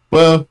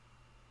 Well,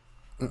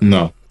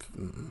 no.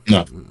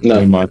 No,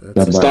 Never mind.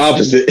 it's the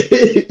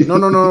opposite.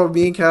 No.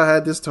 Me and Cal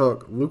had this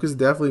talk. Luka's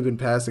definitely been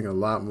passing a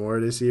lot more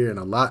this year and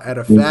a lot at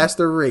a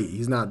faster rate.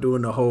 He's not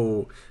doing the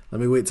whole let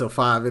me wait till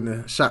 5 in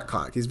the shot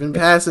clock. He's been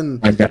passing.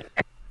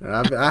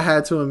 I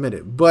had to admit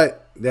it,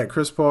 but that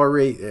Chris Paul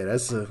rate, yeah,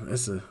 that's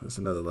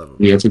another level.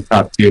 Yeah, it's a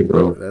top tier,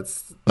 bro.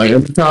 That's like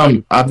every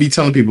time I be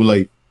telling people,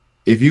 like,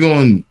 if you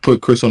gonna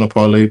put Chris on a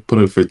parlay, put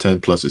it for 10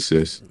 plus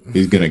assists.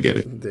 He's gonna get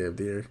it. damn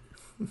near.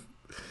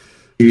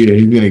 Yeah,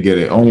 he's gonna get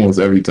it almost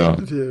every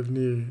time. Damn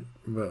near.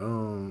 But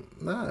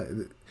nah,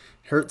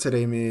 hurt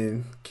today,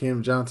 man.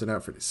 Cam Johnson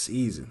out for the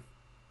season.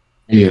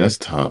 Yeah, that's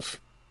tough.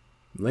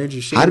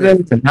 Landry How did that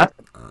Shamet. even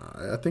happen?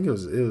 I think it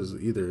was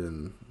either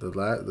in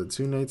the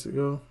 2 nights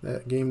ago,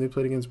 that game they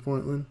played against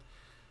Portland,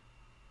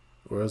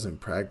 or it was in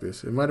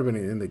practice. It might have been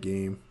in the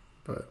game,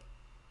 but it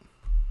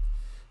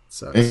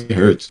sucks. It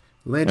hurts.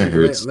 Landry It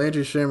hurts.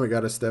 Shamet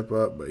got to step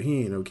up, but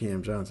he ain't no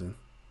Cam Johnson.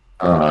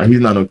 He's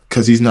not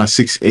because he's not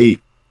 6'8"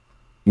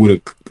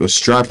 with a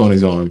strap on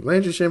his arm.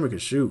 Landry Shamet can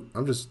shoot.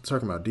 I'm just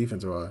talking about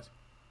defense wise.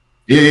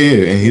 Yeah,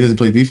 and he doesn't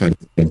play defense.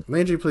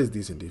 Landry plays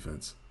decent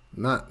defense.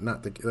 Not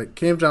the like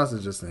Cam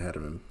Johnson's just ahead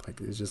of him. Like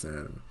it's just ahead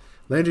of him.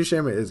 Landry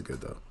Shamet is good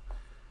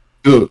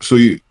though. So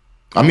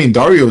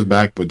Dario's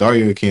back, but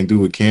Dario can't do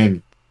what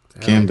Cam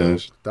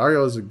does.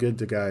 Dario is a good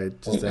guy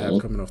just to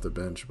have coming off the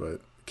bench,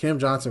 but Cam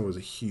Johnson was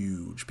a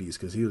huge piece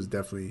because he was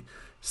definitely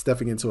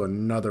stepping into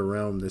another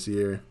realm this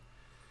year.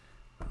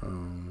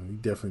 He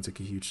definitely took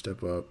a huge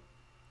step up.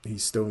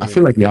 He's still. I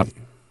feel like the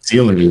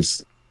ceiling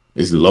is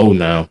low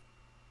now.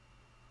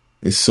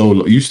 It's so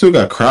low. You still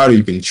got Crowder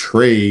you can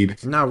trade.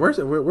 Nah, we're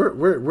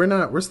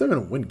not. We're still gonna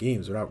win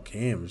games without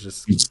Cam. It's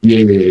just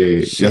Yeah.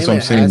 That's what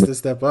I'm saying. Has to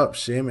step up.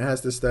 Shaman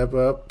has to step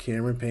up.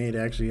 Cameron Payne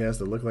actually has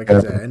to look like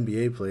he's an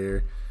NBA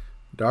player.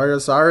 Dario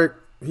Saric,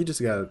 he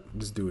just gotta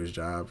do his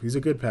job. He's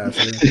a good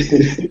passer.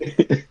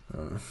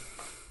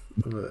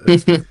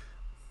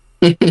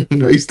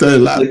 He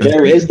started laughing.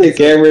 It's the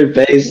Cameron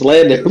Payne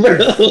slander, bro.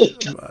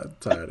 I'm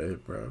tired of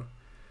it, bro.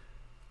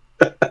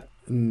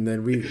 And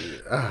then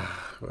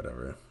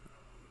whatever.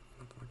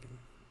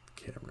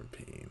 Cameron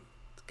Payne.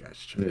 This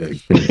guy's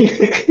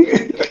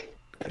trash.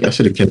 I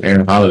should have kept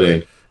Aaron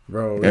Holiday.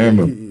 Bro,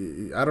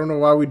 I don't know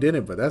why we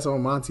didn't, but that's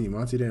on Monty.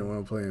 Monty didn't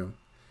want to play him.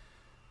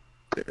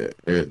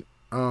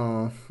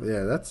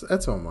 Yeah,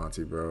 that's on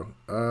Monty, bro.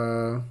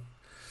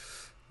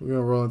 We're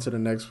gonna roll into the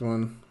next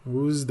one.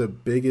 Who's the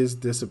biggest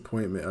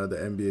disappointment of the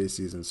NBA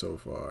season so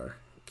far?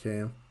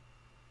 Cam?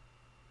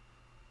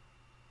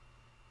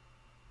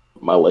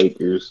 My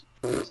Lakers.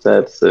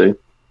 Sad to say.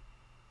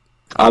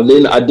 I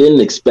didn't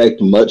expect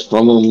much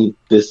from them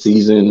this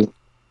season,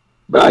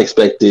 but I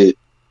expected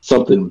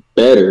something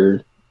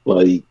better.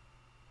 Like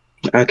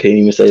I can't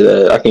even say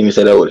that. I can't even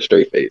say that with a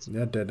straight face.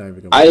 Yeah,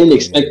 I didn't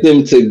expect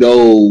them to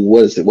go.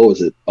 What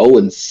was it?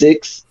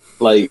 0-6.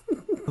 Like,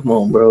 come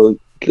on, bro.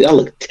 Y'all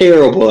look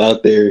terrible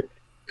out there.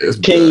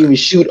 Can't even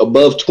shoot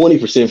above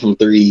 20% from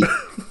 3.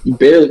 You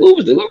barely. What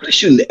was it? What were they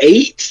shooting?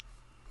 8?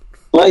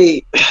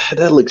 Like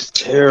that looks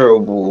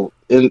terrible.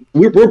 And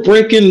we're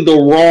breaking the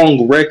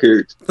wrong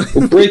records.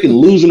 We're breaking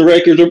losing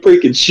records. We're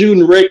breaking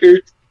shooting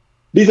records.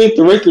 These ain't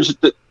the records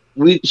that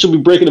we should be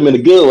breaking them in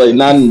a good way,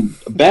 not in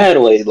a bad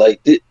way.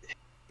 Like the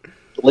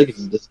Lakers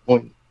is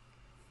disappointing,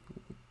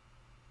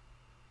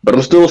 but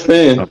I'm still a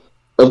fan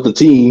of the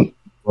team.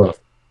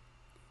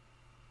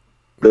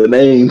 The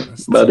name,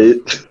 that's about tough.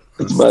 It.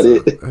 That's about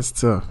tough. It. That's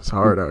tough. It's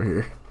hard out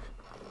here.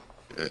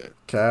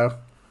 Cal?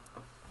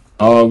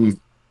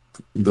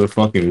 The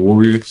fucking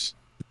Warriors.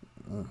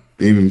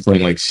 They've been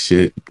playing like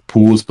shit.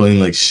 Pool's playing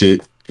like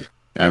shit.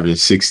 Averaging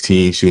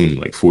 16, shooting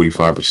like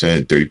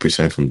 45%,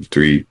 30% from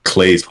 3.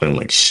 Clay's playing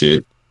like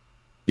shit.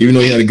 Even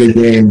though he had a good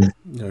game.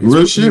 Yeah, he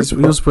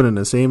was putting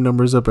the same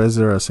numbers up as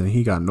us, and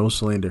he got no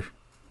slander.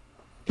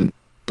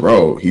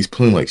 Bro, he's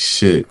playing like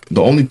shit.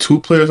 The only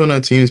 2 players on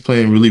that team is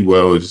playing really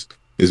well is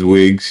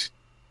Wiggs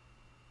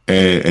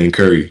and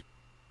Curry.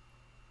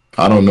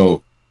 I don't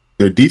know.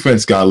 their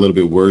defense got a little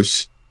bit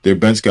worse. Their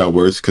bench got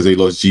worse because they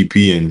lost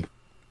GP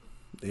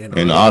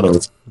and Otto.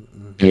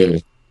 Mm-hmm. Yeah.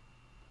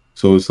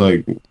 So it's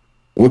like,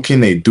 what can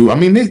they do? I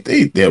mean,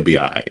 they'll be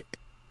all right.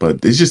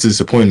 But it's just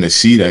disappointing to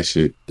see that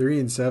shit.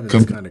 3-7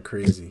 is kind of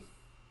crazy.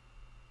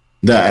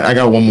 That I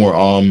got one more.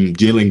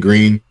 Jalen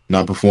Green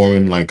not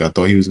performing like I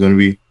thought he was gonna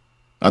be.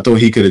 I thought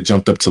he could have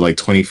jumped up to like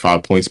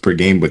 25 points per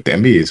game, but the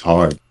NBA is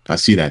hard. I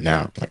see that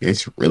now. Like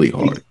it's really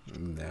hard.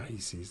 Now he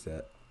sees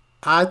that.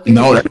 I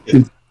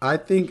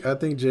think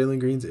Jalen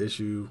Green's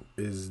issue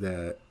is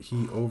that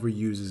he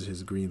overuses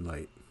his green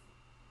light.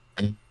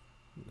 I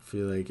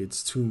feel like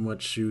it's too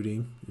much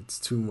shooting. It's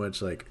too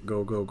much like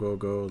go.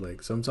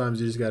 Like sometimes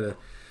you just gotta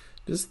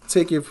just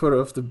take your foot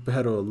off the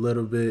pedal a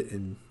little bit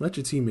and let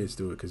your teammates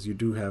do it because you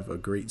do have a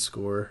great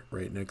scorer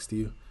right next to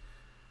you.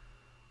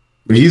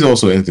 But he's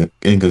also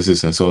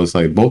inconsistent, so it's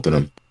like both of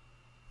them.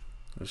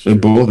 They're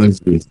both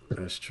inconsistent.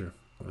 That's true.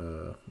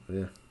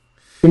 Yeah.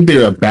 I think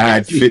they're a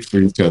bad fit for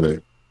each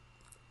other.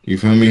 You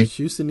feel me?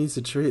 Houston needs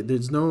to trade.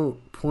 There's no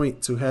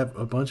point to have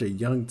a bunch of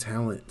young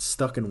talent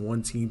stuck in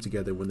one team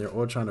together when they're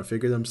all trying to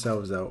figure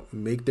themselves out,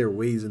 make their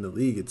ways in the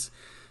league. It's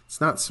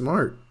not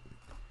smart.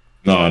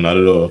 No, not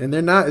at all. And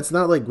they're not. It's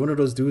not like one of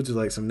those dudes with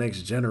like some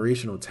next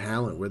generational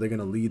talent where they're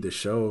gonna lead the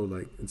show.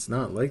 Like it's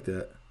not like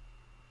that.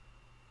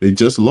 They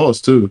just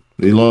lost too.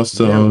 They lost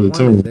to the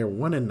team. They're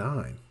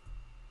 1-9.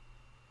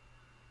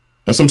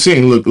 That's what I'm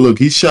saying. Look.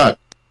 He shot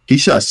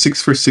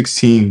 6 for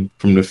 16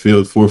 from the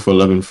field, 4 for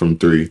 11 from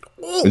 3,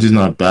 which is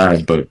not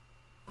bad. But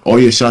all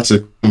your shots are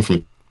coming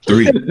from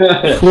 3.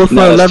 4 for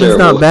 11 is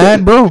not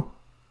bad, bro.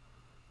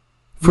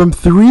 From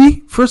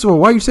 3? First of all,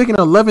 why are you taking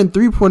 11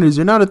 3-pointers?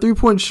 You're not a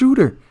 3-point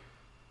shooter.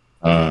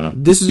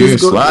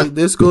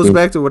 This goes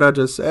back to what I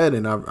just said,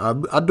 and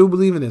I do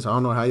believe in this. I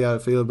don't know how y'all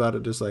feel about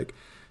it. Just like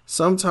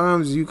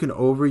sometimes you can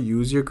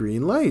overuse your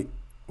green light.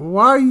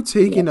 Why are you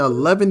taking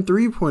 11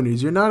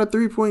 3-pointers? You're not a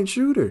 3-point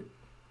shooter.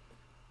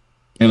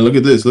 And look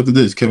at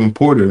this. Kevin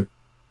Porter,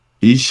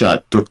 he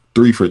shot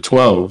 3 for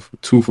 12,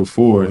 2 for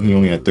 4, and he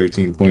only had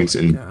 13 points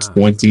in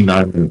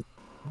 29 minutes.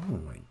 Oh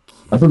my God.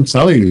 That's what I'm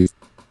telling you.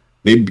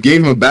 They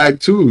gave him a bag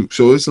too,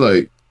 so it's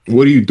like,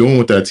 what are you doing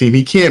with that team?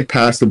 He can't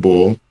pass the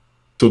ball,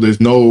 so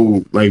there's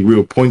no like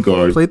real point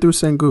guard. Play through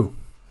Sengun.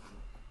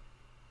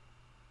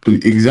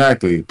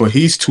 Exactly, but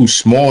he's too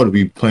small to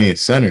be playing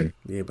center.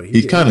 Yeah, but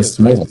he's kind of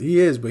small. He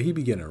is, but he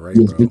be getting it right,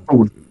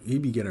 bro. He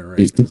be getting it right.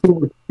 He's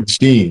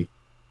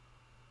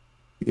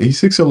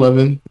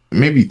 6'11".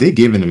 Maybe they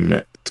giving him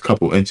a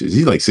couple inches.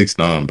 He's like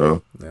 6'9",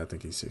 bro. Yeah, I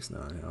think he's 6'9".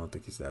 I don't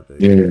think he's that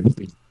big. Yeah,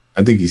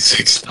 I think he's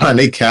 6'9".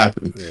 They cap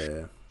him.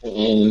 Yeah.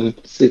 And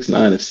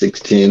 6'9" is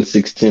 6'10",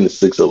 6'10" is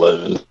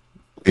 6'11".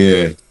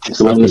 Yeah.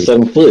 6'11" is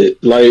 7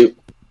 foot. Like,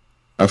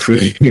 I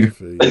feel you.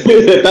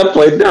 That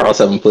played now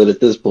 7 foot at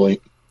this point.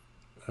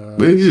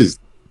 But it's just,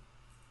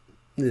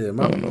 yeah,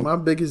 my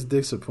biggest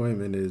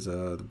disappointment is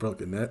the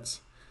Brooklyn Nets.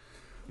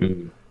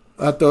 Mm-hmm.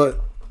 I thought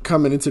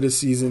coming into the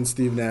season,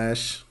 Steve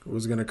Nash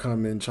was going to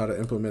come and try to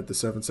implement the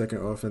 7-second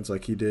offense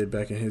like he did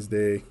back in his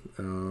day.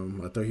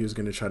 I thought he was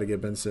going to try to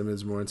get Ben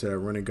Simmons more into that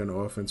running gun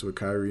offense with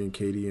Kyrie and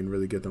KD and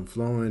really get them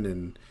flowing,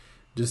 and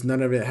just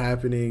none of it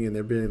happening, and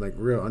they're being like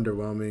real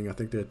underwhelming. I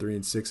think they're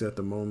 3-6 at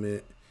the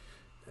moment.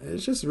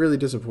 It's just really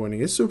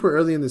disappointing. It's super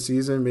early in the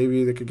season.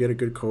 Maybe they could get a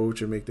good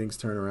coach and make things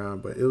turn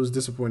around, but it was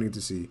disappointing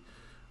to see.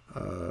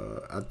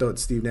 I thought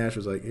Steve Nash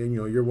was like,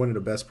 you're one of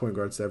the best point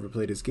guards to ever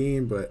play this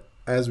game, but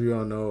as we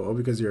all know,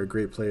 because you're a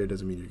great player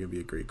doesn't mean you're going to be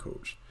a great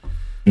coach.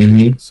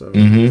 Mm-hmm. So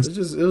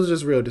it was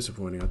just real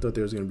disappointing. I thought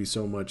there was going to be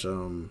so much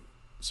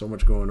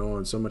going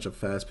on, so much of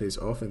fast-paced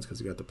offense because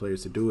you got the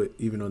players to do it,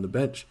 even on the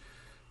bench.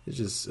 It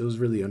was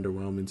really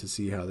underwhelming to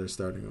see how they're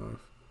starting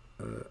off.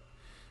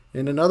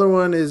 And another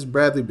one is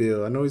Bradley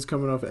Beal. I know he's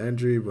coming off an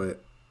injury,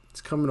 but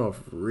it's coming off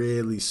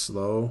really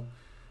slow.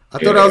 I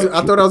thought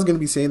I was going to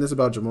be saying this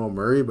about Jamal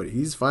Murray, but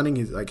he's finding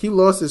he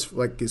lost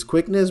his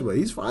quickness, but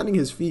he's finding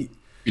his feet.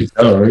 He's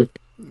all right.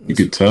 You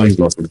could tell he's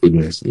lost his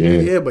quickness. Yeah.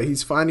 Yeah, but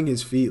he's finding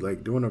his feet.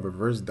 Like doing a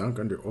reverse dunk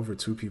over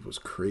 2 people is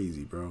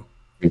crazy, bro.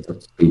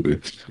 That's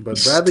stupid.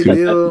 But Bradley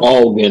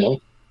Beal,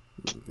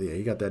 yeah,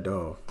 he got that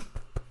dog.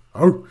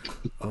 Oh,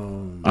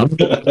 I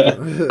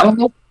don't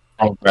know.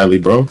 Bradley,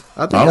 bro.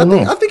 I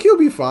think he'll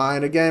be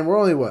fine. Again, we're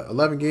only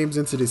 11 games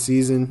into the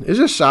season. It's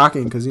just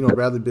shocking because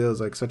Bradley Beal is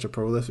like such a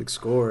prolific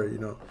scorer.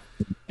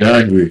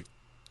 Exactly.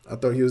 I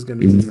thought he was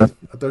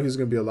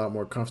gonna be a lot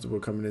more comfortable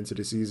coming into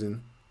the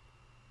season.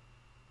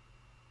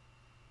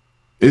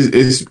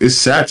 It's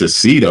sad to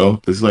see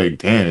though. It's like,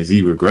 damn, is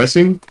he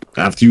regressing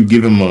after you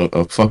give him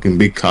a fucking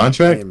big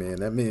contract? Hey man,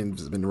 that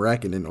man's been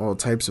racking in all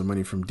types of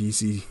money from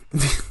DC.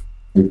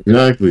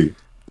 Exactly.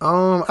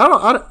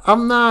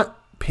 I'm not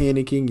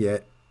panicking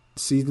yet.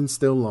 Season's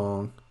still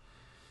long,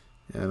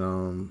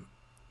 and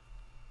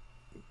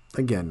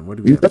again, what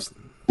do we have?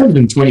 He's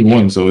been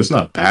 21, so it's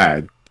not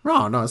bad.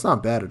 No, it's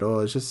not bad at all.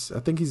 It's just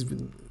I think he's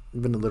been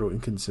a little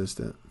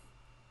inconsistent.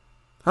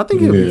 I think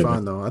he'll be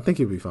fine though. I think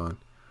he'll be fine.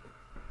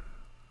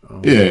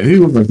 Yeah, he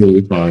was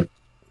completely fine.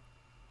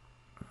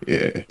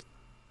 Yeah.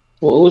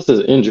 What was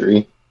his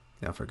injury?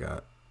 I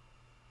forgot.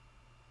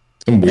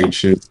 Some weird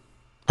shit.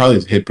 Probably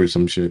his hip or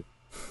some shit.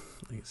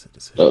 Like I said,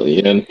 it's Oh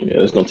yeah,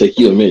 it's gonna take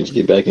you a minute to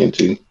get back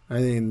into. I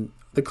mean,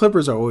 the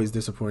Clippers are always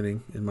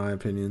disappointing, in my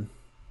opinion.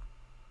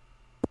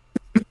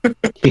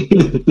 You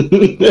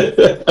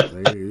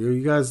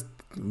guys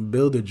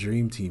build a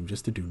dream team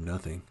just to do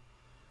nothing.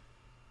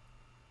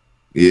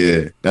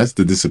 Yeah, that's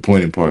the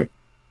disappointing part.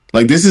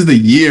 Like, this is the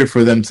year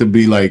for them to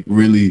be like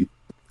really,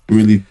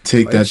 really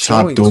take It's that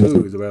top showing dog.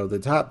 too, bro. The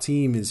top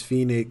team is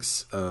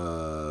Phoenix,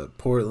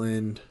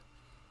 Portland.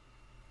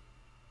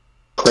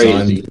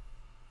 Crazy.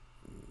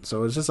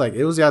 So it's just like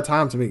it was your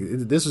time to make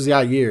it. This was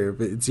your year,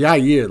 but it's your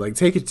year. Like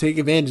take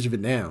advantage of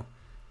it now.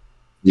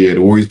 Yeah,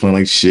 the Warriors playing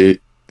like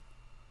shit.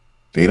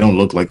 They don't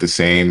look like the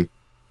same.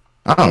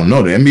 I don't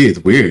know. The NBA is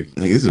weird.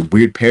 Like, this is a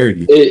weird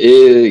parody.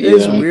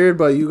 It's weird,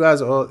 but you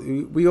guys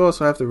we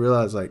also have to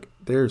realize like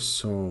there's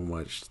so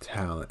much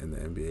talent in the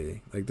NBA.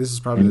 Like this is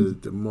probably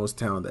the most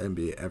talent the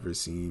NBA ever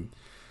seen.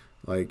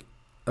 Like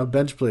a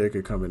bench player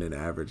could come in and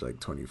average like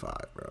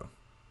 25, bro.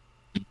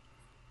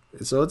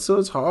 So it's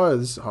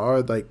hard. It's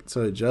hard like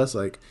to adjust.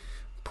 Like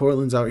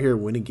Portland's out here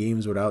winning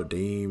games without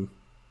Dame.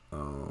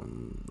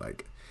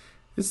 Like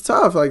it's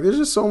tough. Like there's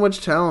just so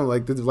much talent.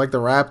 Like the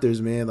Raptors,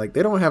 man. Like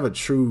they don't have a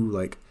true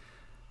like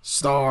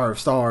star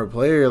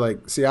player.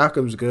 Like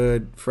Siakam's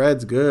good,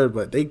 Fred's good,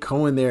 but they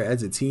go in there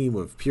as a team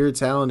with pure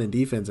talent and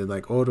defense, and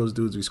like all those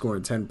dudes be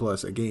scoring 10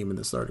 plus a game in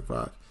the starting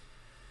five.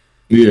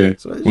 Yeah,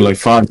 so with like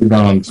 5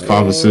 rebounds,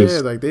 5 assists.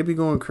 Yeah, like they be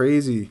going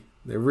crazy.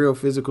 They're real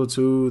physical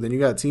too. Then you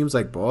got teams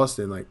like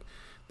Boston, like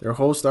their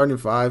whole starting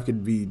five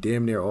could be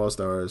damn near all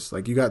stars.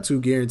 Like you got 2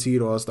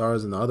 guaranteed all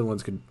stars, and the other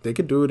ones could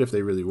do it if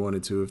they really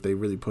wanted to, if they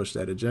really push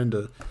that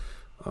agenda.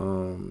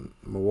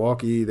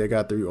 Milwaukee, they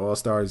got 3 all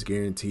stars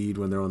guaranteed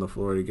when they're on the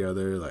floor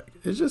together. Like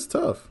it's just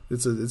tough.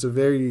 It's a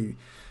very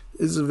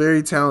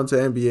talented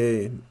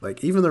NBA.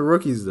 Like even the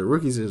rookies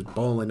are just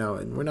balling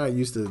out, and we're not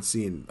used to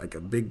seeing like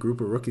a big group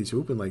of rookies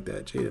hooping like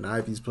that. Jaden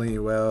Ivey's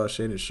playing well.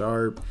 Shannon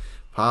Sharp,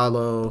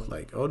 Paolo,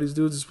 like all these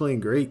dudes is playing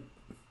great.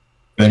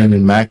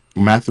 Brandon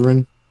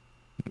Mathurin,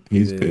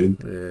 he's good.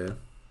 Yeah,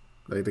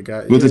 like the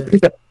guy. But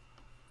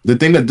the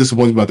thing that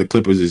disappoints me about the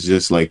Clippers is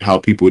just like how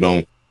people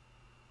don't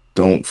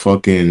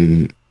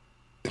fucking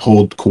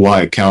hold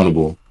Kawhi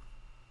accountable.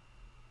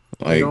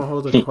 Like they don't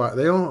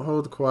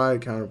hold Kawhi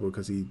accountable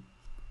because he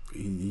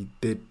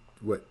did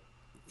what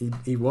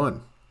he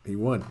won. He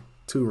won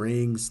 2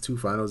 rings, 2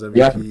 Finals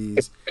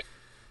MVPs.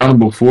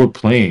 Before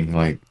playing,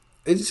 like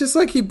it's just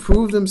like he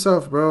proved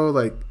himself, bro.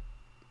 Like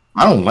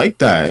I don't like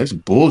that. That's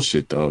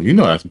bullshit, though. You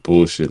know that's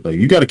bullshit. Like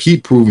you got to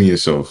keep proving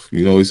yourself.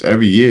 You know, it's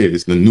every year.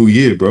 It's the new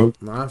year, bro.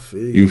 I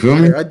feel you feel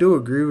me? I do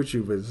agree with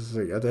you, but it's just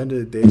like at the end of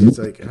the day, it's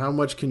like how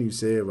much can you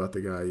say about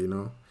the guy? You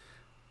know,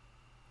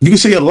 you can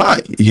say a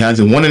lot. He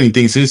hasn't won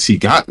anything since he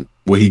got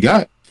what he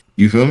got.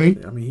 You feel me?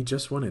 I mean, he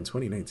just won in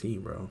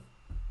 2019, bro.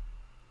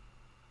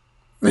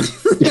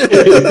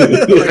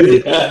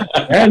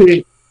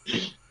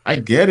 I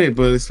get it,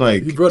 but it's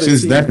like he brought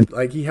since then,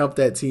 like he helped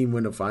that team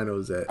win the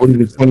finals. At what is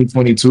it,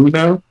 2022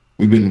 now?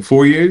 We've been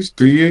 4 years,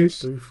 3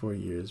 years, 4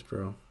 years,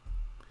 bro.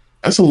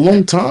 That's a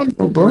long time,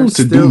 bro.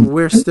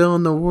 We're still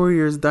in the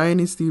Warriors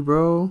dynasty,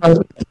 bro.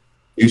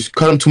 You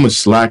cut him too much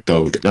slack,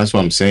 though. That's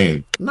what I'm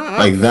saying. Nah,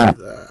 like that.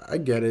 I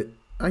get it.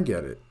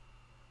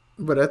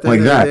 But at the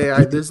end of the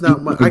day, there's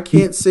not much. I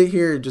can't sit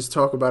here and just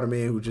talk about a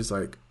man who just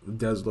like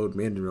does load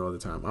management all the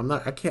time.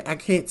 I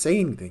can't say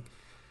anything.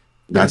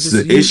 That's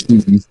the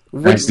issue.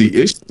 That's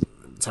the issue.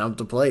 Tell him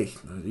to play.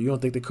 You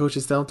don't think the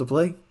coaches tell him to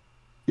play?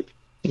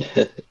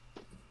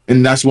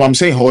 And that's what I'm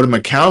saying. Hold him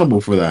accountable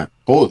for that.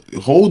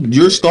 Hold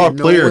your star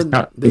player.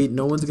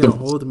 No one's gonna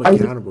hold him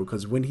accountable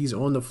because when he's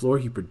on the floor,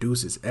 he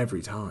produces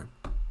every time.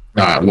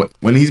 Nah,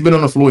 when he's been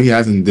on the floor, he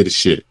hasn't did a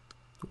shit.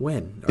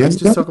 When? Are you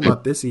just talking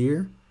about this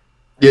year?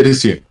 Yeah,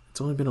 this year.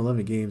 It's only been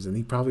 11 games, and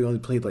he probably only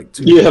played like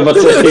 2. Yeah, but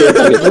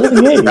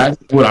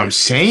that's what I'm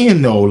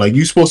saying, though. Like,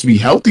 you're supposed to be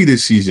healthy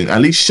this season.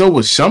 At least show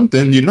us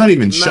something. You're not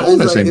even showing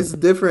us anything. It's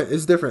different.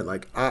 It's different.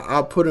 Like,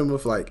 I'll put him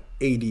with, like,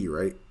 AD,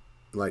 right?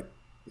 Like,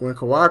 when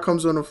Kawhi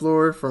comes on the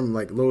floor from,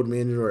 like, load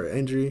management or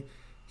injury,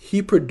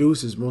 he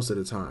produces most of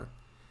the time.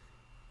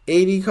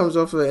 AD comes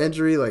off of an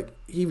injury, like,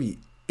 he be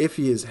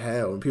iffy as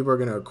hell, and people are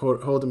going to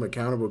hold him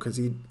accountable because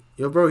he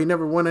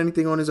never won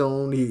anything on his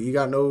own. He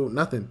got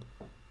nothing.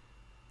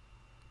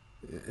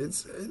 I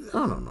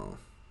don't know.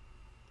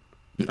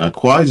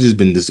 Kawhi's just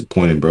been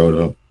disappointed, bro.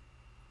 Though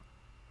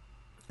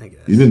I guess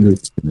he's been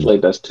disappointed.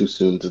 Like that's too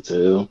soon to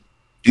tell.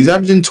 He's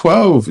averaging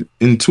 12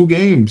 in 2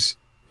 games.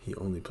 He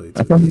only played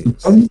 2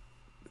 games. 12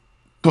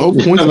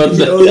 points.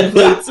 He only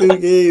played 2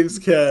 games,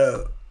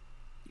 Cal.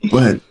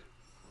 But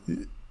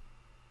I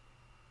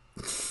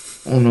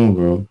don't know,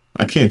 bro.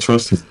 I can't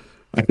trust him.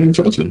 I don't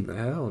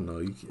know.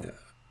 You can't.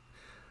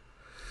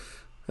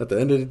 At the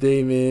end of the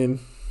day,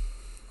 man.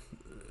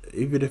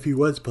 Even if he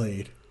was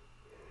played,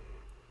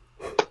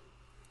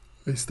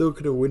 they still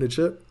couldn't win a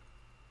chip.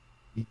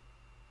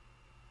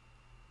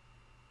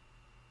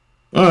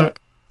 All right,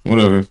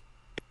 whatever.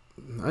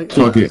 I get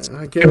what you're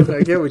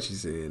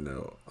saying,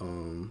 though.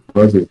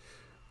 Fuck it.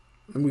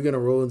 And we're gonna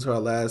roll into our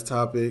last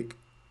topic.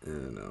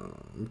 And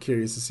I'm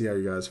curious to see how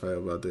you guys feel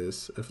about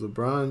this. If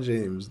LeBron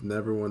James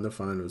never won the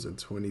finals in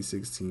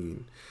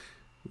 2016,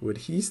 would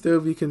he still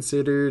be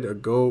considered a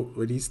GOAT?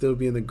 Would he still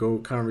be in the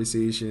GOAT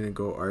conversation and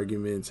GOAT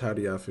arguments? How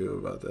do y'all feel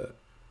about that?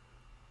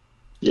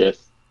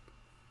 Yes.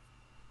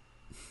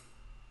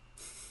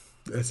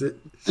 That's it?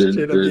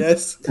 Straight up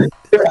yes?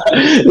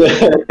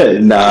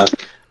 Nah.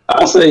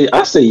 I say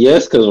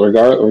yes because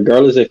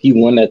regardless if he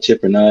won that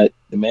chip or not,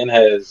 the man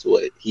has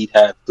what he'd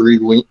have three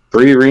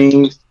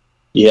rings.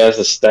 He has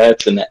the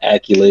stats and the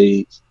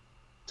accolades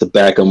to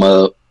back him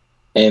up,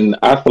 and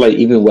I feel like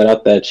even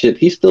without that chip,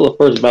 he's still a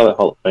first ballot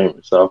Hall of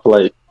Famer. So I feel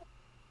like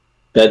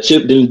that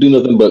chip didn't do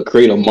nothing but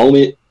create a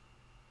moment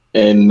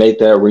and make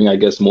that ring, I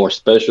guess, more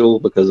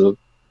special because of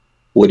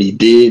what he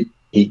did.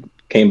 He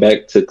came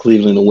back to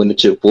Cleveland to win the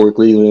chip for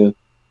Cleveland.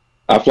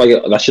 I feel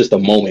like that's just a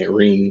moment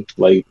ring.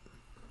 Like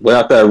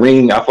without that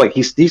ring, I feel like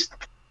he's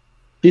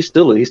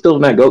still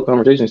in that GOAT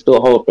conversation. He's still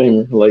a Hall of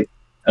Famer. Like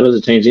that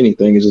doesn't change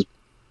anything. It's just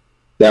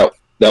that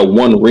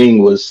one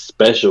ring was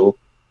special.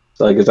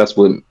 So I guess that's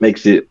what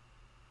makes it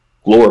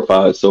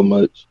glorified so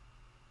much.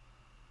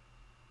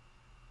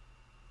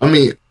 I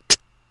mean,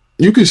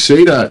 you could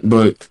say that,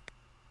 but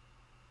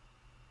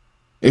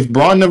if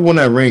Braun never won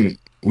that ring,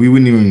 we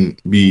wouldn't even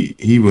be.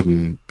 He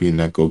wouldn't be in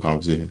that GOAT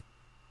conversation.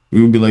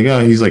 We would be like,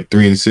 oh, he's like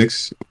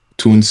 3-6,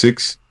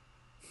 2-6,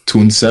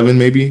 2-7,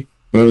 maybe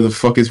whatever the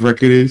fuck his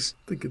record is.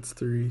 I think it's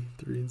 3-6,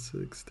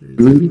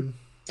 3-7.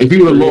 If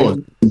he would have lost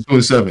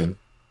 2-7,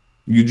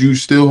 would you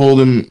still hold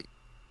him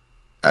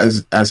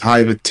as high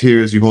of a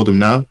tier as you hold him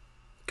now?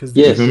 Because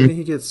yes,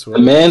 he gets swept.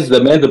 The man's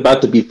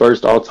about to be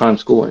first all time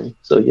scoring.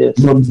 So yes.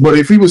 But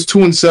if he was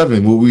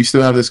 2-7, will we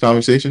still have this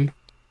conversation?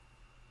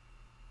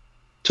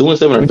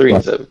 2-7 or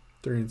 3-7?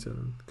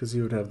 3-7, because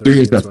he would have the ring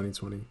in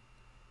 2020.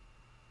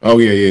 Oh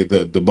yeah,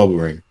 the bubble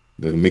ring,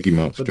 the Mickey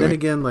Mouse. But then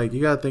again, like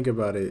you gotta think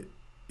about it.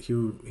 He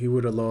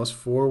would have lost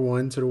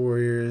 4-1 to the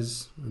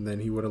Warriors, and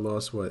then he would have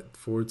lost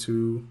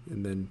 4-2,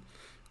 and then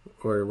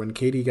or when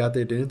KD got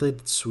there, didn't they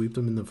sweep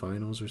them in the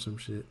finals or some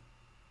shit?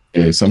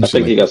 Yeah, I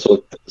think he got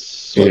swept the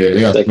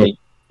second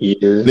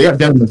year. They got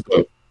them.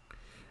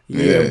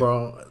 Yeah,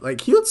 bro.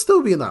 Like he would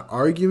still be in that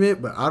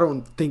argument, but I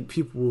don't think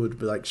people would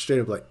be like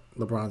straight up like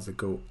LeBron's the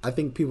GOAT. I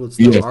think people would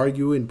still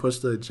argue and push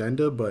the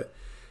agenda, but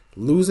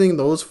losing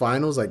those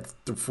finals like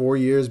 4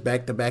 years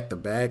back to back to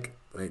back,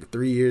 like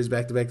 3 years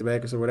back to back to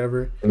back or so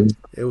whatever,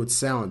 it would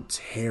sound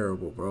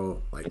terrible,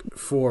 bro. Like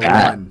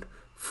 4-1,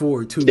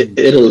 4-2,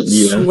 it'll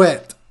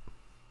swept.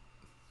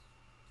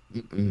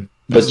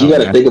 But you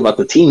got to think about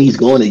the team he's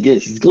going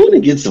against. He's going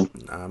against some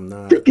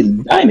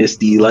freaking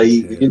dynasty.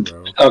 Like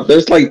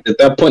there's like at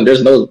that point,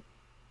 there's no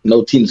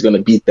team's going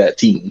to beat that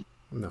team.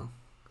 No.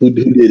 Who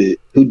did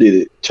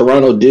it?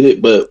 Toronto did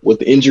it, but with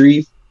the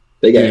injuries,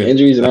 they got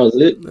injuries, and that was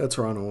it. That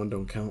Toronto one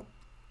don't count.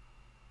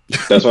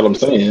 That's what I'm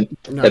saying.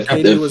 No,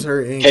 KD was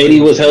hurt.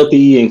 KD was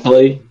healthy, and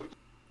Clay.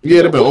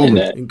 Yeah, they've been over.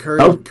 And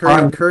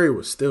Curry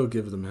was still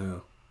giving them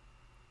hell.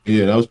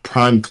 Yeah, that was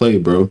prime Clay,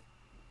 bro.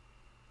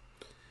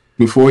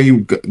 Before he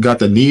got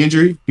the knee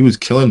injury, he was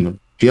killing them.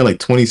 He had like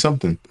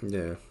 20-something.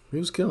 Yeah, he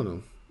was killing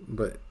them.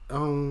 But I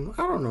don't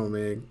know,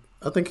 man.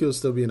 I think he'll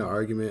still be in an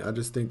argument. I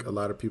just think a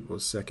lot of people are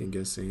second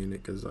guessing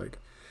it because, like,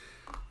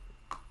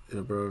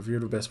 bro, if you're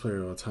the best player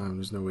of all time,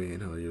 there's no way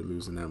in hell you're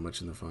losing that much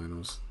in the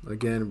finals.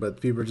 Again,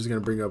 but people are just gonna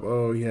bring up,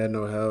 oh, he had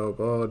no help,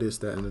 oh, this,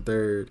 that, and the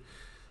third.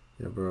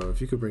 Yeah, bro, if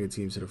you could bring a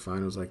team to the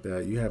finals like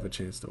that, you have a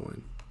chance to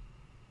win.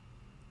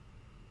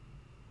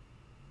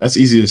 That's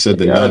easier said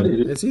than done.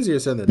 It's easier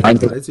said than done.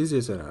 It's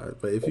easier said than done.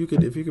 But if you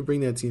could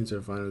bring that team to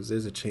the finals,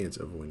 there's a chance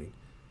of winning.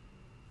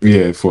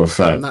 Yeah, for a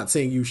fact. I'm not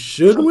saying you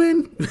should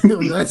win.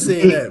 I'm not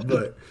saying that,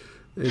 but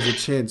there's a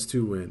chance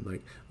to win.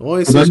 Like the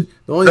only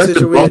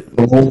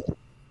situation.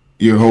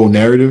 Your whole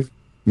narrative,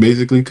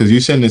 basically, because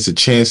you're saying it's a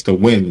chance to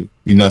win.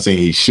 You're not saying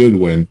he should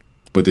win,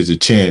 but there's a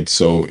chance.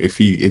 So if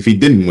he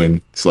didn't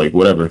win, it's like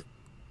whatever.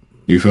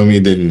 You feel me?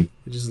 Then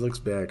it just looks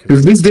bad.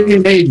 Because this day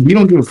and age, we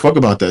don't give a fuck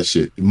about that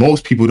shit.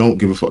 Most people don't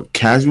give a fuck.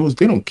 Casuals,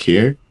 they don't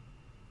care.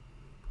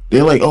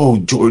 They're like, oh,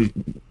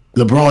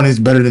 LeBron is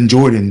better than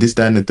Jordan, this,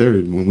 that, and the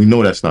third. When we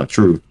know that's not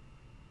true.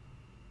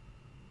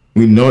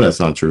 We know that's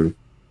not true.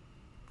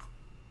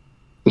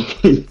 Wow,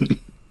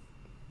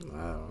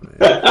 man.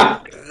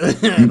 I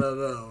don't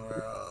know,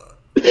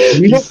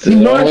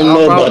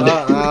 bro.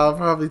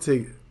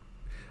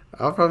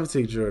 I'll probably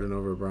take Jordan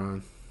over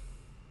Bron.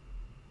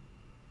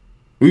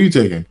 Who you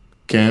taking?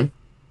 Cam?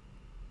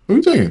 Who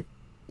you taking?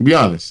 Be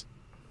honest.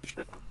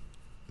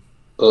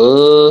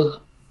 You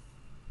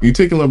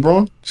taking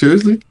LeBron?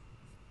 Seriously?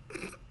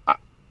 I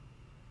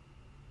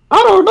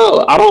don't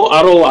know. I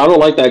don't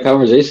like that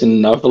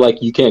conversation. I feel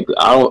like you can't.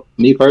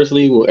 Me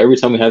personally, every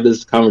time we have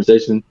this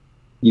conversation,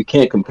 you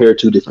can't compare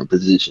two different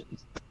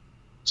positions.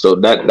 So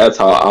that's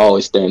how I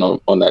always stand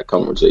on that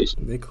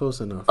conversation. They're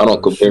close enough. I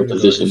don't compare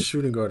positions.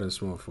 Shooting guard and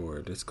small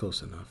forward. It's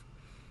close enough.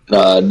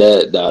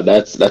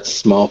 That's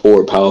small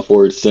forward, power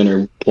forward,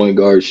 center, point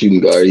guard, shooting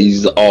guard.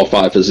 He's all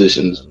five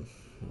positions.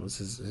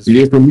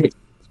 Yeah,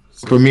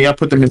 for me, I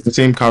put them in the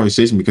same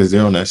conversation because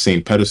they're on that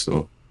same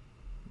pedestal.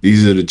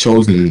 These are the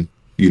chosen,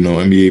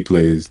 NBA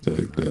players.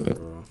 The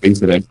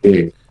face of that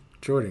game.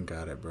 Jordan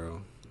got it,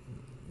 bro.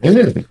 Yeah.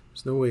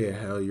 There's no way in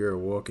hell you're a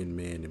walking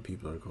man and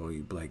people are calling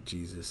you Black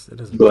Jesus. That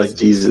doesn't make Like sense.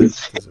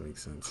 Jesus. That doesn't make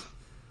sense.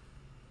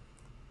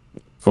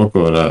 Fuck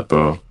all that,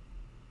 bro.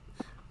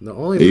 The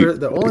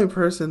only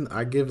person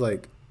I give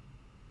like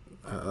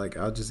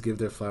I'll just give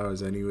their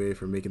flowers anyway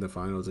for making the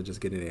finals and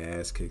just getting their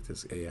ass kicked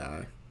is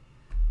AI.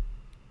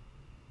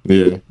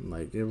 Yeah.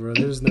 Like, yeah, bro,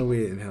 there's no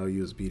way in hell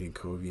you was beating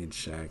Kobe and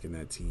Shaq in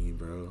that team,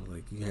 bro.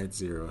 Like, you had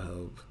zero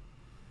help.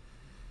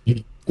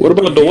 What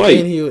about Dwight?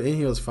 And he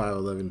was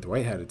 5'11".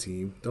 Dwight had a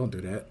team. Don't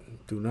do that.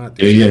 Do not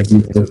do Yeah.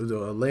 that.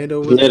 Orlando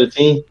was had a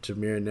team.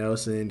 Jameer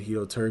Nelson,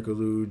 Hito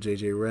Turkoglu,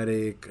 JJ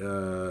Redick.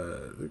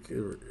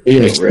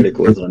 Redick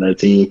was on that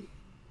team.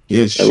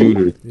 Yeah,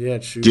 shooter. Yeah,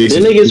 shooter.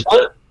 Didn't they get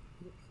split?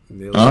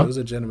 It was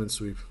a gentleman's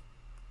sweep.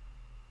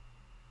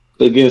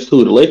 Against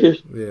who? The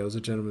Lakers? Yeah, it was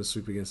a gentleman's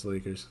sweep against the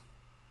Lakers.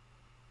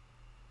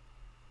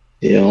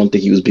 Yeah, I don't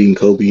think he was beating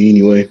Kobe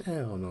anyway.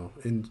 Hell no.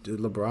 And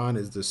LeBron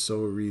is the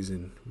sole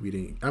reason we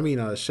didn't. I mean,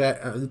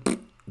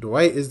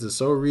 Dwight is the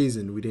sole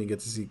reason we didn't get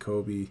to see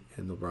Kobe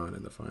and LeBron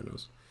in the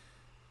finals.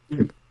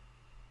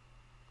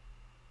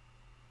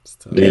 It's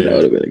tough. Yeah, that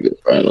would have been a good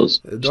finals.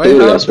 Dwight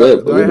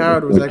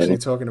Howard was actually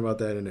talking about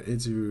that in an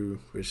interview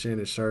with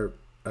Shannon Sharp,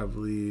 I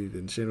believe,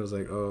 and Shannon was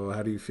like, "Oh,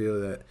 how do you feel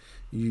that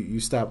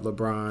you stopped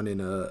LeBron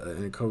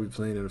and Kobe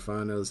playing in the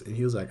finals?" And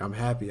he was like, "I'm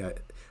happy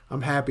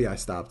I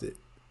stopped it.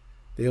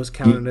 They was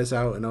counting us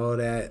out and all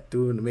that,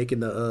 making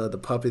the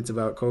puppets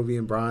about Kobe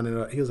and Bron and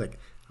all. He was like,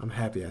 I'm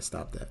happy I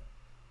stopped that."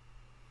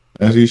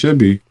 As he should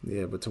be.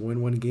 Yeah, but to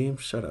win one game,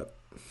 shut up.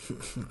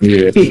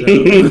 Yeah.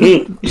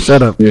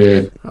 Shut up.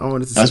 Yeah. I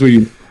wanted to. That's what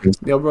you.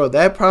 Yo, bro,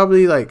 that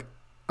probably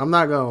I'm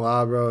not gonna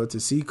lie, bro. To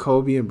see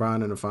Kobe and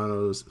Bron in the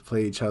finals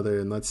play each other,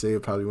 and let's say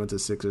it probably went to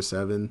 6 or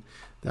 7,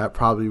 that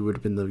probably would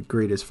have been the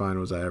greatest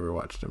finals I ever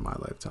watched in my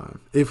lifetime,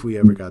 if we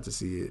ever got to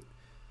see it.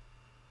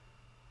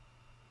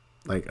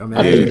 Like, imagine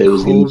I think they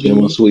was getting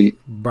Jim sweet.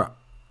 Bro,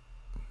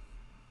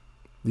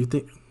 you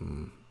think?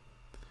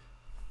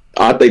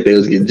 I think they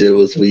was getting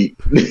Jim sweet.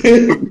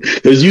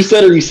 Because you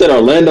said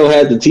Orlando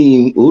had the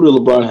team. Who did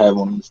LeBron have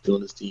on him still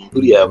in his team?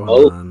 Who do you have?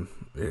 Mo?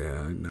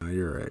 Yeah, no,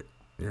 you're right.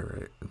 You're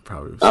right.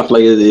 Probably. I feel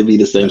like it'd be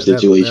the same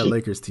situation. That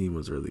Lakers team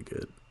was really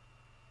good.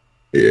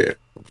 Yeah,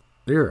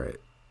 you're right.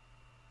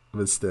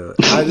 But still,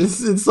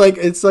 it's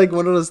like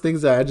one of those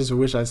things that I just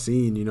wish I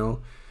seen.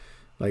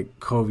 Like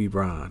Kobe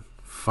Bron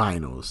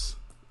finals.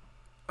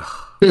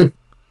 It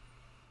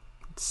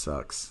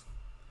sucks.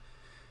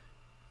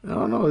 I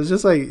don't know.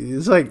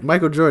 It's like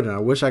Michael Jordan. I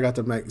wish I got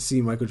to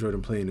see Michael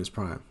Jordan play in his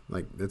prime.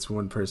 Like, that's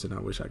one person I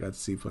wish I got to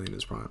see play in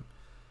his prime.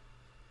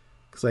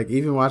 Cause like,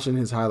 even watching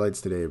his highlights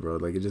today, bro,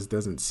 like, it just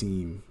doesn't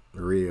seem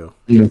real.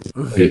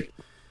 It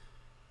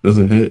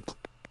doesn't hit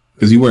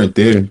because you weren't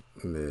there.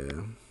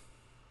 Yeah,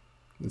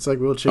 it's like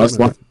Will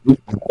Chamberlain.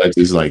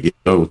 It's like,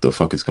 yo, what the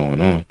fuck is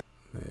going on?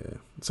 Yeah,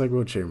 it's like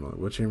Will Chamberlain.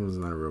 Will Chamberlain's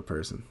not a real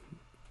person.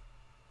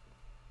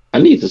 I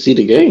need to see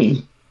the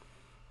game.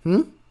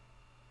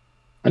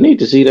 I need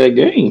to see that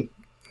game.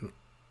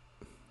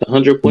 The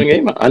 100-point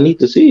game. I need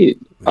to see it.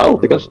 I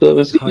don't think I still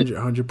haven't seen it.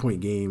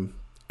 100-point game,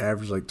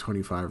 averaged like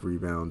 25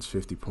 rebounds,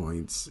 50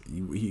 points.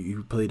 He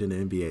played in the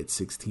NBA at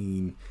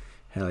 16,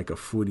 had like a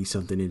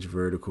 40-something inch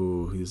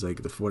vertical. He was like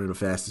one of the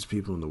fastest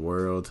people in the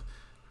world.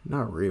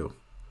 Not real.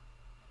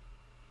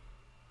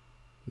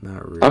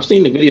 Not real. I've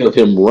seen the video of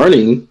him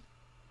running,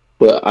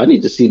 but I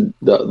need to see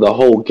the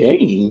whole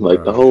game,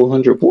 like the whole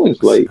 100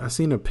 points. Like, I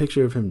seen a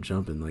picture of him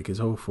jumping, like his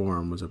whole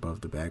forearm was above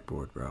the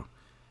backboard, bro.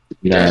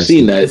 Yeah, I've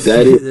seen that.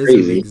 That is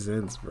crazy. Doesn't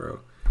make sense, bro.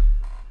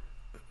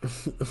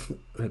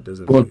 That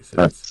doesn't make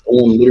sense.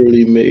 Someone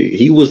literally made.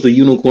 He was the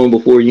unicorn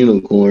before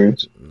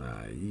unicorns.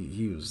 Nah,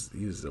 he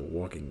was a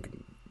walking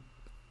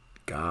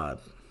god.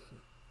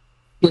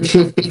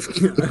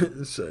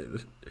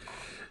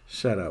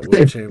 Shout out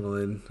Will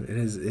Chamberlain and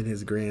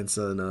his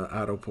grandson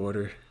Otto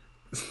Porter.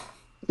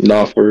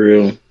 Nah, for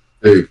real.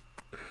 Hey,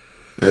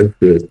 that's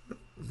good.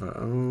 But,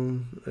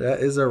 that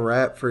is a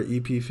wrap for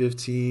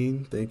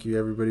EP15. Thank you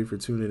everybody for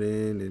tuning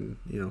in,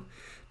 and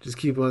just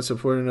keep on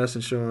supporting us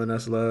and showing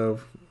us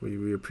love.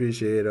 We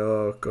appreciate it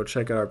all. Go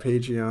check out our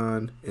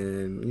Patreon,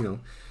 and you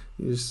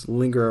just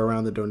linger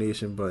around the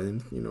donation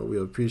button.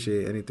 We'll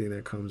appreciate anything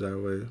that comes our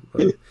way.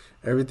 But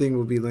everything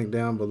will be linked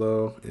down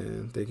below.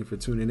 And thank you for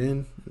tuning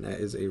in. And that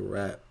is a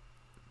wrap.